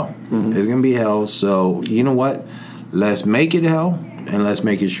be hell? It's going to be hell. So you know what? Let's make it hell. And let's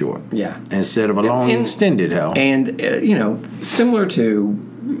make it short. Yeah. Instead of a long, extended hell. And, similar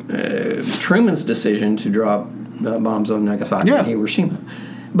to Truman's decision to drop bombs on Nagasaki and Hiroshima.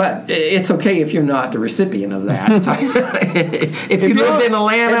 But it's okay if you're not the recipient of that. if you live in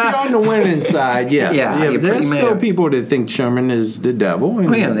Atlanta. If you're on the winning side, there's still people that think Sherman is the devil.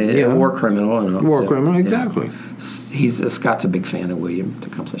 And, the war criminal. Criminal, exactly. Scott's a big fan of William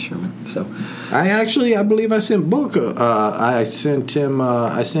Tecumseh Sherman. So, I believe I sent Booker. I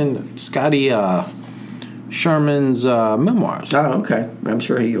sent Scotty Sherman's memoirs. Oh, okay. I'm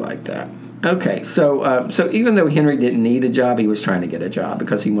sure he liked that. Okay, so even though Henry didn't need a job, he was trying to get a job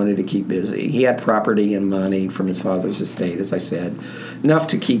because he wanted to keep busy. He had property and money from his father's estate, as I said, enough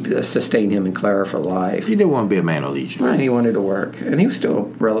to sustain him and Clara for life. He didn't want to be a man of leisure. Right, he wanted to work, and he was still a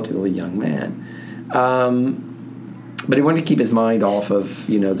relatively young man. But he wanted to keep his mind off of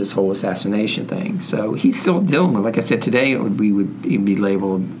this whole assassination thing. So he's still dealing with, like I said, today he'd be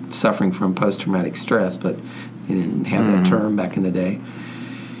labeled suffering from post-traumatic stress, but he didn't have that term back in the day.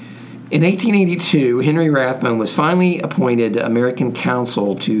 In 1882, Henry Rathbone was finally appointed American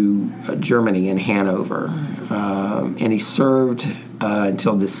consul to Germany in Hanover, and he served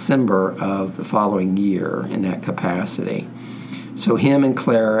until December of the following year in that capacity. So him and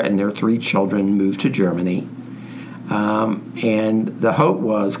Clara and their 3 children moved to Germany, and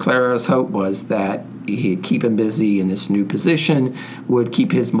Clara's hope was that he'd keep him busy in this new position, would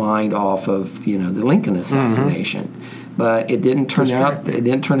keep his mind off of the Lincoln assassination. But it didn't turn out. It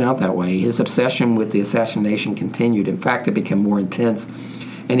didn't turn out that way. His obsession with the assassination continued. In fact, it became more intense,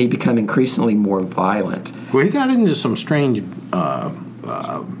 and he became increasingly more violent. Well, he got into some strange,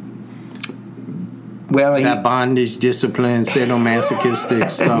 bondage, discipline, sadomasochistic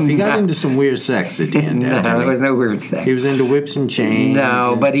stuff. He got into some weird sex at the end. No, there was no weird sex. He was into whips and chains.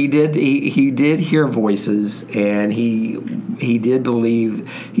 No, but he did. He did hear voices, and he did believe.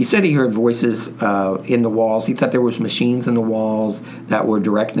 He said he heard voices in the walls. He thought there was machines in the walls that were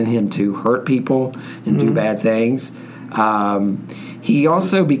directing him to hurt people and do bad things. He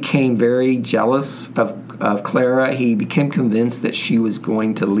also became very jealous of Clara. He became convinced that she was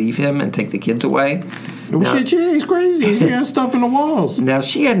going to leave him and take the kids away. He's crazy. He's hearing stuff in the walls. Now,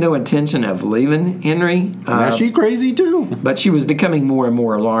 she had no intention of leaving Henry. Now, she's crazy, too. But she was becoming more and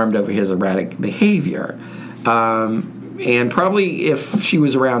more alarmed over his erratic behavior. And probably if she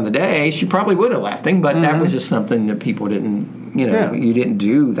was around today, she probably would have left him, but that was just something that people didn't, you didn't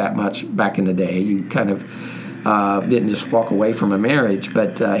do that much back in the day. You kind of didn't just walk away from a marriage.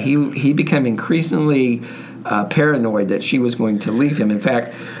 But he became increasingly paranoid that she was going to leave him. In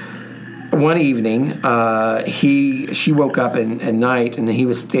fact, one evening, she woke up at night, and he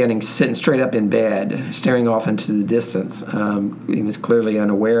was sitting straight up in bed, staring off into the distance. He was clearly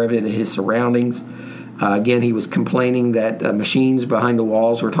unaware of it and his surroundings. Again, he was complaining that machines behind the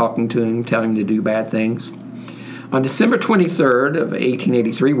walls were talking to him, telling him to do bad things. On December 23rd of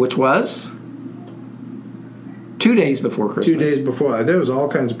 1883, which was 2 days before Christmas. 2 days before. There was all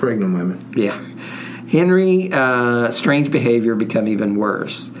kinds of pregnant women. Yeah. Henry's strange behavior became even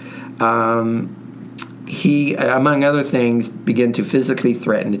worse. He, among other things, began to physically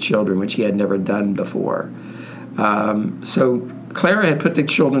threaten the children, which he had never done before. So Clara had put the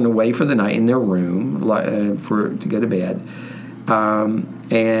children away for the night in their room to go to bed.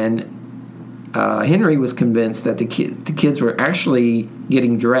 And Henry was convinced that the kids were actually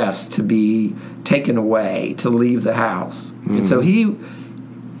getting dressed to be taken away, to leave the house. Mm-hmm. And so he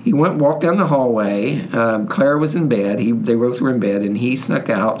walked down the hallway. Clara was in bed. They both were in bed, and he snuck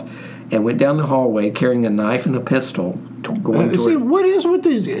out and went down the hallway carrying a knife and a pistol. What is with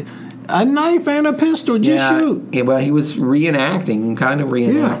this? A knife and a pistol? Just shoot. Yeah, well, he was reenacting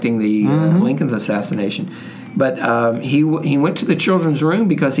the Lincoln's assassination. But he went to the children's room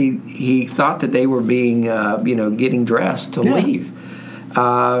because he thought that they were being, getting dressed to leave.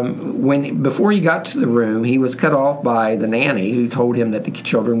 Before he got to the room, he was cut off by the nanny who told him that the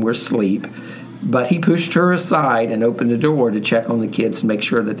children were asleep. But he pushed her aside and opened the door to check on the kids and make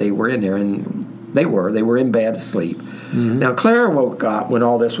sure that they were in there, and they were in bed asleep. Mm-hmm. Now Clara woke up when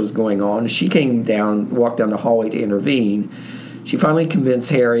all this was going on. She walked down the hallway to intervene. She finally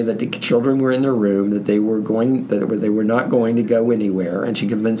convinced Harry that the children were in their room, that they were not going to go anywhere, and she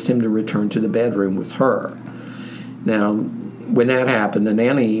convinced him to return to the bedroom with her. Now, when that happened, the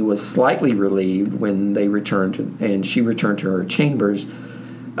nanny was slightly relieved when they returned, and she returned to her chambers,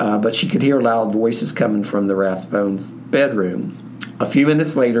 but she could hear loud voices coming from the Rathbones' bedroom. A few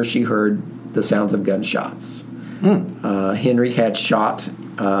minutes later, she heard the sounds of gunshots. Henry had shot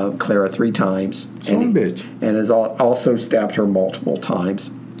Clara 3 times. And has also stabbed her multiple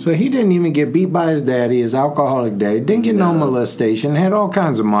times. So he didn't even get beat by his daddy, his alcoholic daddy, didn't get no molestation, had all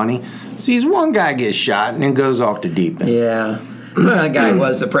kinds of money. Sees one guy get shot and then goes off the deep end. Yeah. Well, that guy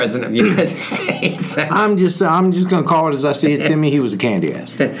was the president of the United States. I'm just going to call it as I see it, Timmy. He was a candy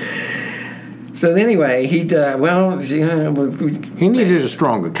ass. So anyway, he needed a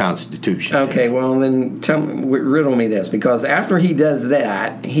stronger constitution. Okay, well then riddle me this, because after he does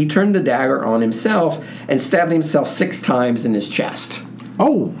that, he turned the dagger on himself and stabbed himself 6 times in his chest.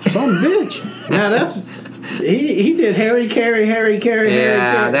 Oh, some bitch! Now that's he did Harry carry.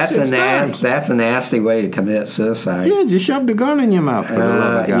 Yeah, that's a nasty way to commit suicide. Yeah, just shoved a gun in your mouth for the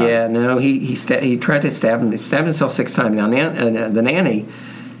love of God. Yeah, no, he tried to stab himself 6 times. Now the nanny,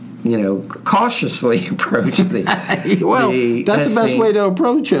 cautiously approached the. That's the best way to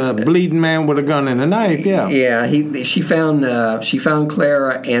approach a bleeding man with a gun and a knife. Yeah. Yeah. She found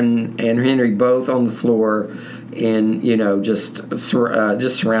Clara and Henry both on the floor, and just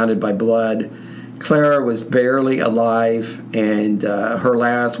surrounded by blood. Clara was barely alive, and her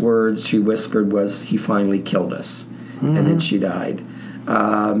last words she whispered was, "He finally killed us," and then she died.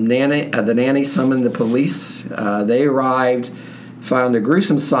 The nanny summoned the police. They arrived. Found a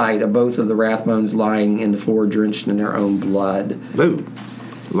gruesome sight of both of the Rathbones lying in the floor, drenched in their own blood. Ooh,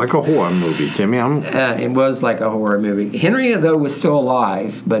 like a horror movie, Timmy. It was like a horror movie. Henry, though, was still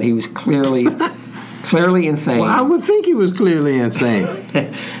alive, but he was clearly insane. Well, I would think he was clearly insane.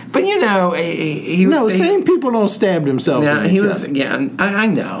 But he was. Sane people don't stab themselves in the chest. I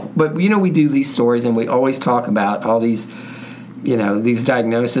know. But we do these stories, and we always talk about all these. These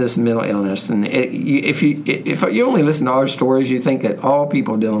diagnoses, mental illness, and if you only listen to our stories, you think that all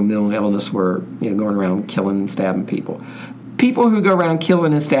people dealing with mental illness were going around killing and stabbing people. People who go around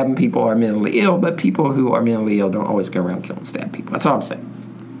killing and stabbing people are mentally ill, but people who are mentally ill don't always go around killing and stabbing people. That's all I'm saying.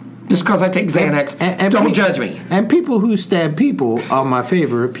 Just because I take Xanax, don't judge me. And people who stab people are my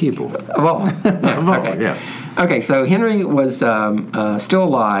favorite people of all. Yeah. Okay, so Henry was still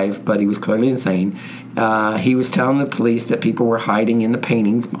alive, but he was clearly insane. He was telling the police that people were hiding in the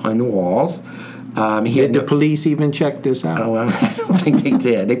paintings on the walls. Did the police even check this out? Oh, I don't think they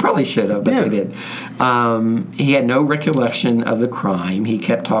did. They probably should have, but they did. He had no recollection of the crime. He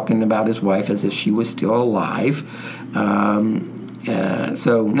kept talking about his wife as if she was still alive.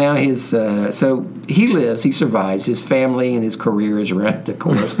 So now he lives, he survives. His family and his career is ruined, of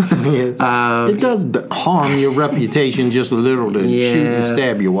course. It does harm your reputation just a little to shoot and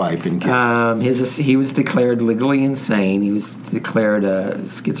stab your wife and kids. He was declared legally insane. He was declared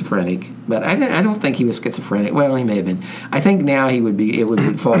schizophrenic, but I don't think he was schizophrenic. Well, he may have been. I think now it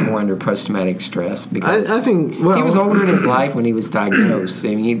would fall more under post-traumatic stress because I think he was older in his life when he was diagnosed.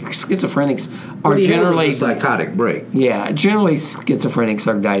 I mean, schizophrenics are generally a psychotic break. Yeah, generally schizophrenics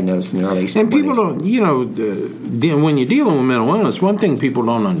are diagnosed in the early 20s. And people don't, when you're dealing with mental illness, one thing people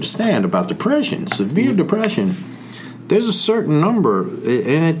don't understand about depression, severe depression, there's a certain number, and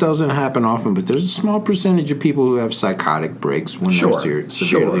it doesn't happen often, but there's a small percentage of people who have psychotic breaks when they're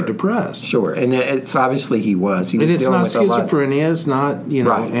severely depressed. Sure, and it's obviously he was. And it's not schizophrenia. It's not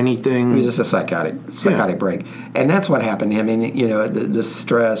anything. It was just a psychotic break, and that's what happened to him. And the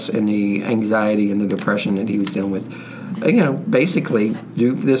stress and the anxiety and the depression that he was dealing with. Basically,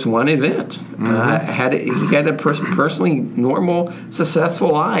 due to this one event, he had a personally normal,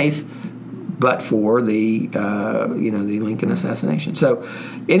 successful life, but for the the Lincoln assassination. So,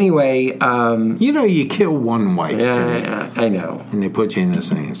 anyway, you kill one wife. I know, and they put you in an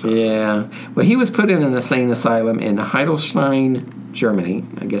insane asylum. Yeah, well, he was put in an insane asylum in Heidelstein, Germany.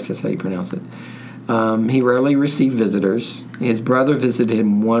 I guess that's how you pronounce it. He rarely received visitors. His brother visited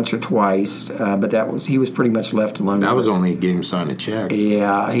him once or twice, but he was pretty much left alone. That was only getting him signed a check.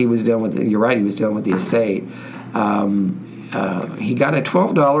 Yeah, he was dealing with. You're right. He was dealing with the estate. He got a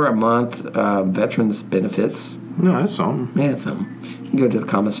 $12 a month veterans benefits. No, that's something. Yeah, that's something. You can go to the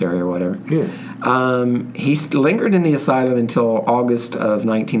commissary or whatever. Yeah. He lingered in the asylum until August of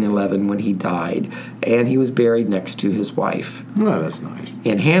 1911 when he died, and he was buried next to his wife. No, that's nice.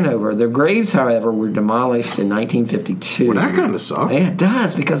 In Hanover. Their graves, however, were demolished in 1952. Well, that kind of sucks. Yeah, it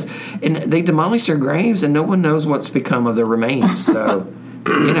does, because they demolished their graves, and no one knows what's become of their remains. So,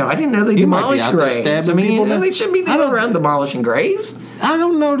 I didn't know they demolished graves. They shouldn't be around demolishing graves. I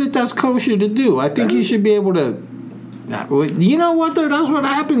don't know that that's kosher to do. I think you should be able to. You know what, though? That's what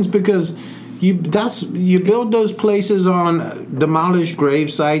happens because you build those places on demolished grave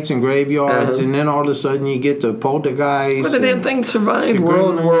sites and graveyards, and then all of a sudden you get the poltergeist. But the damn thing survived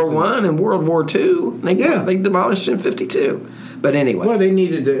World War I and World War II. They demolished it in 1952. But anyway. Well, they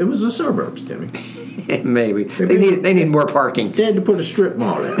needed to. It was the suburbs, Timmy. Maybe. They need more parking. They had to put a strip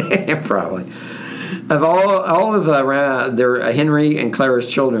mall in. Probably. Of all of their Henry and Clara's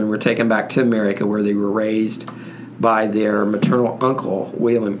children were taken back to America, where they were raised by their maternal uncle,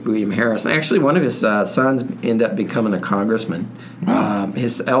 William Harrison. Actually, one of his sons ended up becoming a congressman.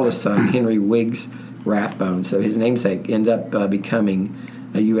 His eldest son, Henry Wiggs Rathbone, so his namesake, ended up becoming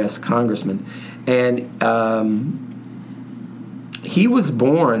a U.S. congressman. And he was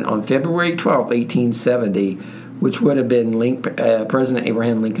born on February 12, 1870, which would have been President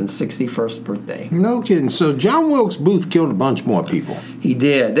Abraham Lincoln's 61st birthday. No kidding. So John Wilkes Booth killed a bunch more people. He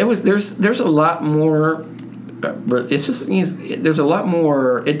did. There's a lot more. There's a lot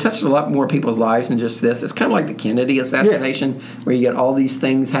more. It touched a lot more people's lives than just this. It's kind of like the Kennedy assassination, where you get all these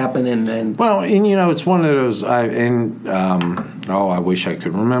things happen, and it's one of those. I wish I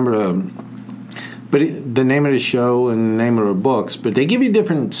could remember. But the name of the show and the name of the books, but they give you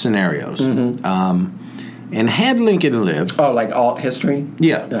different scenarios. And had Lincoln lived, like alt history,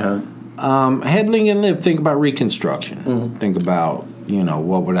 had Lincoln lived, think about Reconstruction. Think about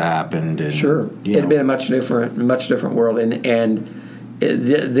what would have happened. And, it'd been a much different world. And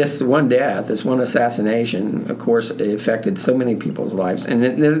this one death, this one assassination, of course, affected so many people's lives. And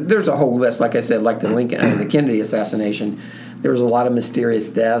there's a whole list, like I said, like the Kennedy assassination. There was a lot of mysterious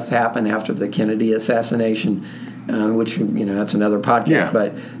deaths happen after the Kennedy assassination, which that's another podcast. Yeah.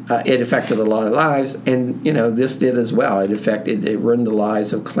 But it affected a lot of lives, and this did as well. It ruined the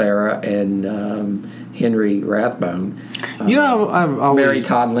lives of Clara and Henry Rathbone. I've always, Mary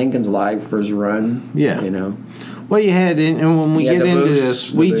Todd Lincoln's life was run. Yeah. Well, you had, and when we get into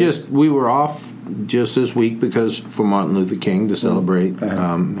this, we were off just this week because for Martin Luther King to celebrate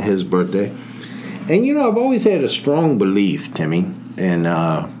his birthday. And I've always had a strong belief, Timmy, in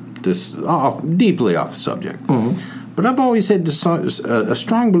this deeply off the subject. But I've always had a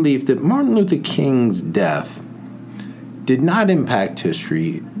strong belief that Martin Luther King's death did not impact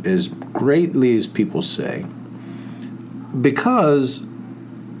history as greatly as people say, because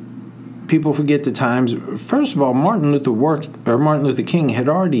people forget the times. First of all, Martin Luther King had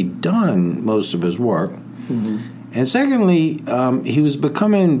already done most of his work. And secondly, he was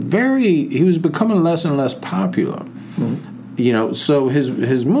becoming less and less popular. So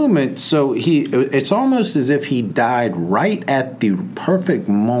his movement. So it's almost as if he died right at the perfect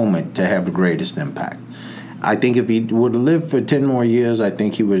moment to have the greatest impact. I think if he would have lived for 10 more years, I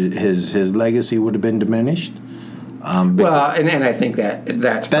think his legacy would have been diminished. And I think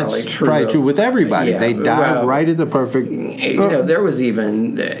that's probably true. Probably true with everybody. They died right at the perfect. There was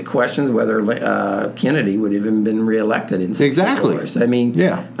even questions whether Kennedy would have even been reelected in 64. Exactly. I mean,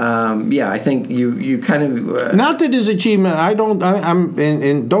 I think you kind of not that his achievement.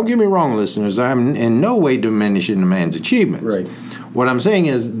 And don't get me wrong, listeners. I'm in no way diminishing the man's achievements. Right. What I'm saying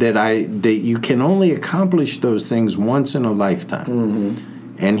is that you can only accomplish those things once in a lifetime,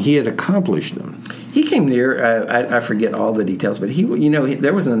 and he had accomplished them. He came near. I forget all the details, but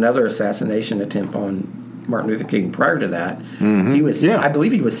there was another assassination attempt on Martin Luther King prior to that. He was, I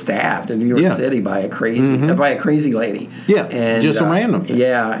believe, he was stabbed in New York City by a crazy lady. Yeah, and just a random.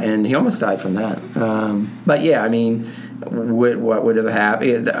 Yeah, and he almost died from that. But yeah, I mean, what would have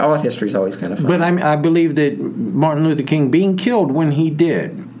happened? All history is always kind of fun. But I believe that Martin Luther King being killed when he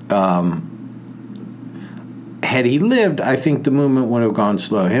did. Had he lived, I think the movement would have gone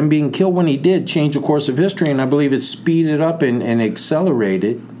slow. Him being killed when he did changed the course of history, and I believe it speeded up and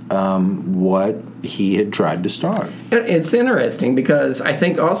accelerated what he had tried to start. It's interesting because I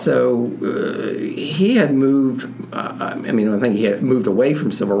think also he had moved. I think he had moved away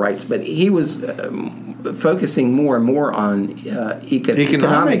from civil rights, but he was focusing more and more on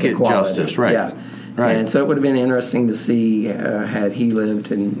economic equality. Justice, right? Yeah, right. And so it would have been interesting to see had he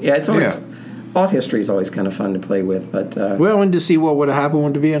lived. And it's always. All history is always kind of fun to play with, but and to see what would have happened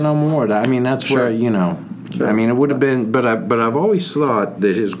with the Vietnam War. I mean, that's where Sure. I mean, it would have been, but I've always thought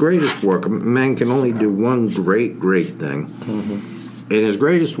that his greatest work, a man can only do one great thing, and his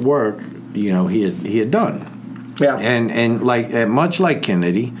greatest work, he had done, and much like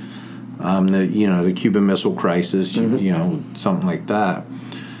Kennedy, the Cuban Missile Crisis, something like that.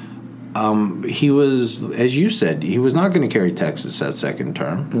 He was, as you said, he was not going to carry Texas that second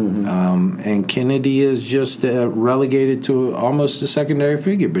term. And Kennedy is just relegated to almost a secondary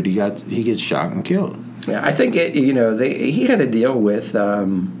figure, but he gets shot and killed. Yeah, I think he had a deal with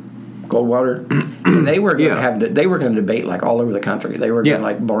Goldwater, and they were going to they were going to debate like all over the country. They were going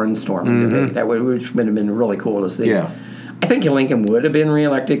to barnstorm and debate, which would have been really cool to see. Yeah. I think Lincoln would have been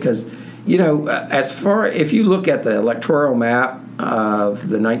reelected because, as far if you look at the electoral map of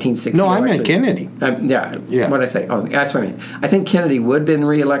the 1960s. No, I meant Kennedy. What did I say? Oh, that's what I mean. I think Kennedy would have been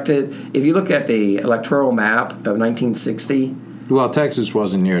reelected. If you look at the electoral map of 1960. Well, Texas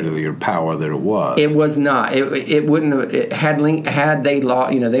wasn't near the power that it was. It was not. It wouldn't have. Had they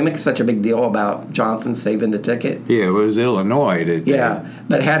lost, they make such a big deal about Johnson saving the ticket. Yeah, it was Illinois.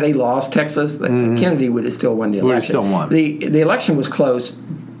 But had they lost Texas, Kennedy would have still won the election. Would have still won. The election was close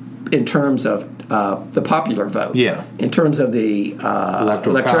in terms of the popular vote. Yeah. In terms of the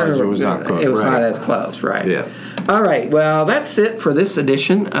electoral college, it was not close. It was not as close, right? Yeah. All right. Well, that's it for this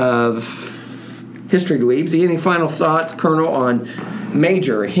edition of History Dweebs. Any final thoughts, Colonel, on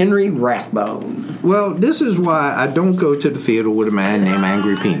Major Henry Rathbone? Well, this is why I don't go to the theater with a man named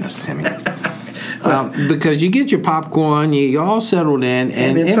Angry Penis, Timmy. Because you get your popcorn, you're all settled in,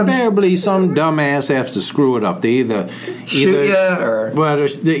 and invariably some dumbass has to screw it up. They either shoot you, or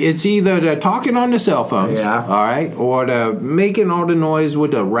it's either they're talking on the cell phones, all right, or they're making all the noise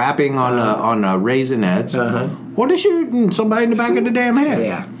with the rapping on the Raisinets, or they're shooting somebody in the back of the damn head.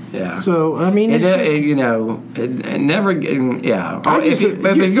 Yeah. Yeah. So I mean, it's if you're going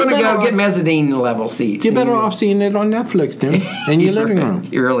to go get mezzanine level seats, you're better off seeing it on Netflix, Tim, in your living room.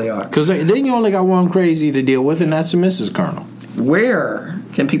 You really are. Because then you only got one crazy to deal with, and that's the Mrs. Colonel. Where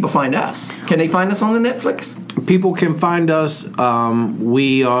can people find us? Can they find us on the Netflix? People can find us.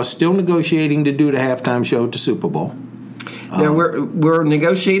 We are still negotiating to do the halftime show at the Super Bowl. We're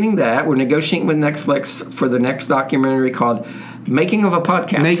negotiating that. We're negotiating with Netflix for the next documentary called Making of a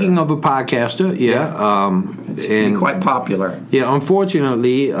Podcaster. Making of a Podcaster, yeah. It's quite popular. Yeah,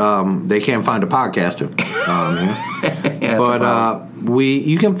 unfortunately, they can't find a podcaster.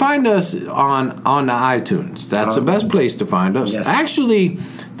 You can find us on the iTunes. That's the best place to find us. Yes. Actually,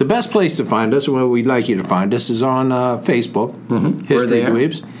 the best place to find us, where we'd like you to find us, is on Facebook, History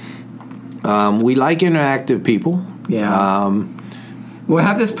Dweebs. We like interactive people. Yeah. We'll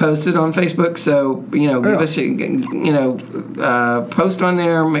have this posted on Facebook, so give us, post on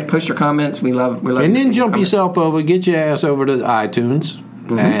there, post your comments. We love. And then jump yourself over, get your ass over to iTunes,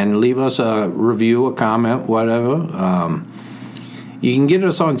 and leave us a review, a comment, whatever. You can get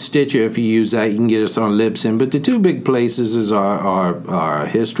us on Stitcher if you use that. You can get us on Libsyn, but the two big places is our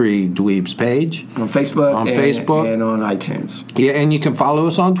History Dweebs page on Facebook, and on iTunes. Yeah, and you can follow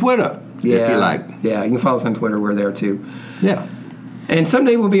us on Twitter if you like. Yeah, you can follow us on Twitter. We're there too. Yeah. And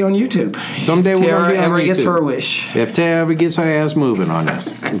someday we'll be on YouTube. Someday we'll be on YouTube. If Tara ever gets her wish. If Tara ever gets her ass moving on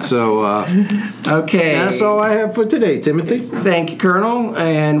this. So, okay. That's all I have for today, Timothy. Thank you, Colonel.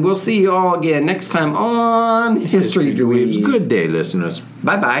 And we'll see you all again next time on History Dweebs. Good day, listeners.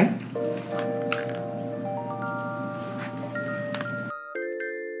 Bye-bye.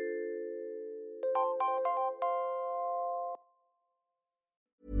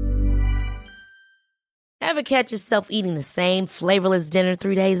 Ever catch yourself eating the same flavorless dinner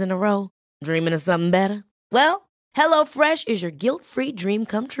 3 days in a row? Dreaming of something better? Well, HelloFresh is your guilt-free dream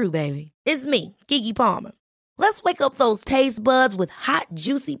come true, baby. It's me, Keke Palmer. Let's wake up those taste buds with hot,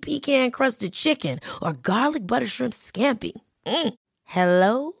 juicy pecan-crusted chicken or garlic butter shrimp scampi.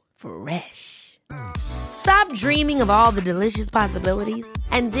 Hello Fresh. Stop dreaming of all the delicious possibilities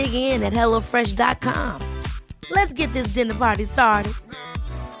and dig in at HelloFresh.com. Let's get this dinner party started.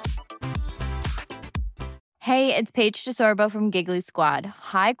 Hey, it's Paige DeSorbo from Giggly Squad.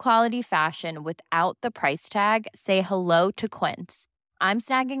 High quality fashion without the price tag. Say hello to Quince. I'm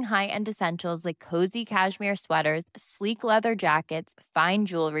snagging high-end essentials like cozy cashmere sweaters, sleek leather jackets, fine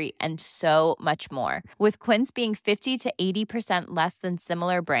jewelry, and so much more. With Quince being 50 to 80% less than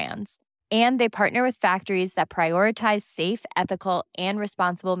similar brands. And they partner with factories that prioritize safe, ethical, and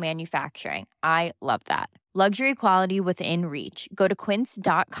responsible manufacturing. I love that. Luxury quality within reach. Go to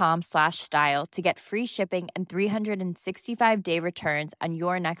quince.com/style to get free shipping and 365-day returns on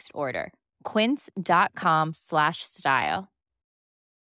your next order. Quince.com/style.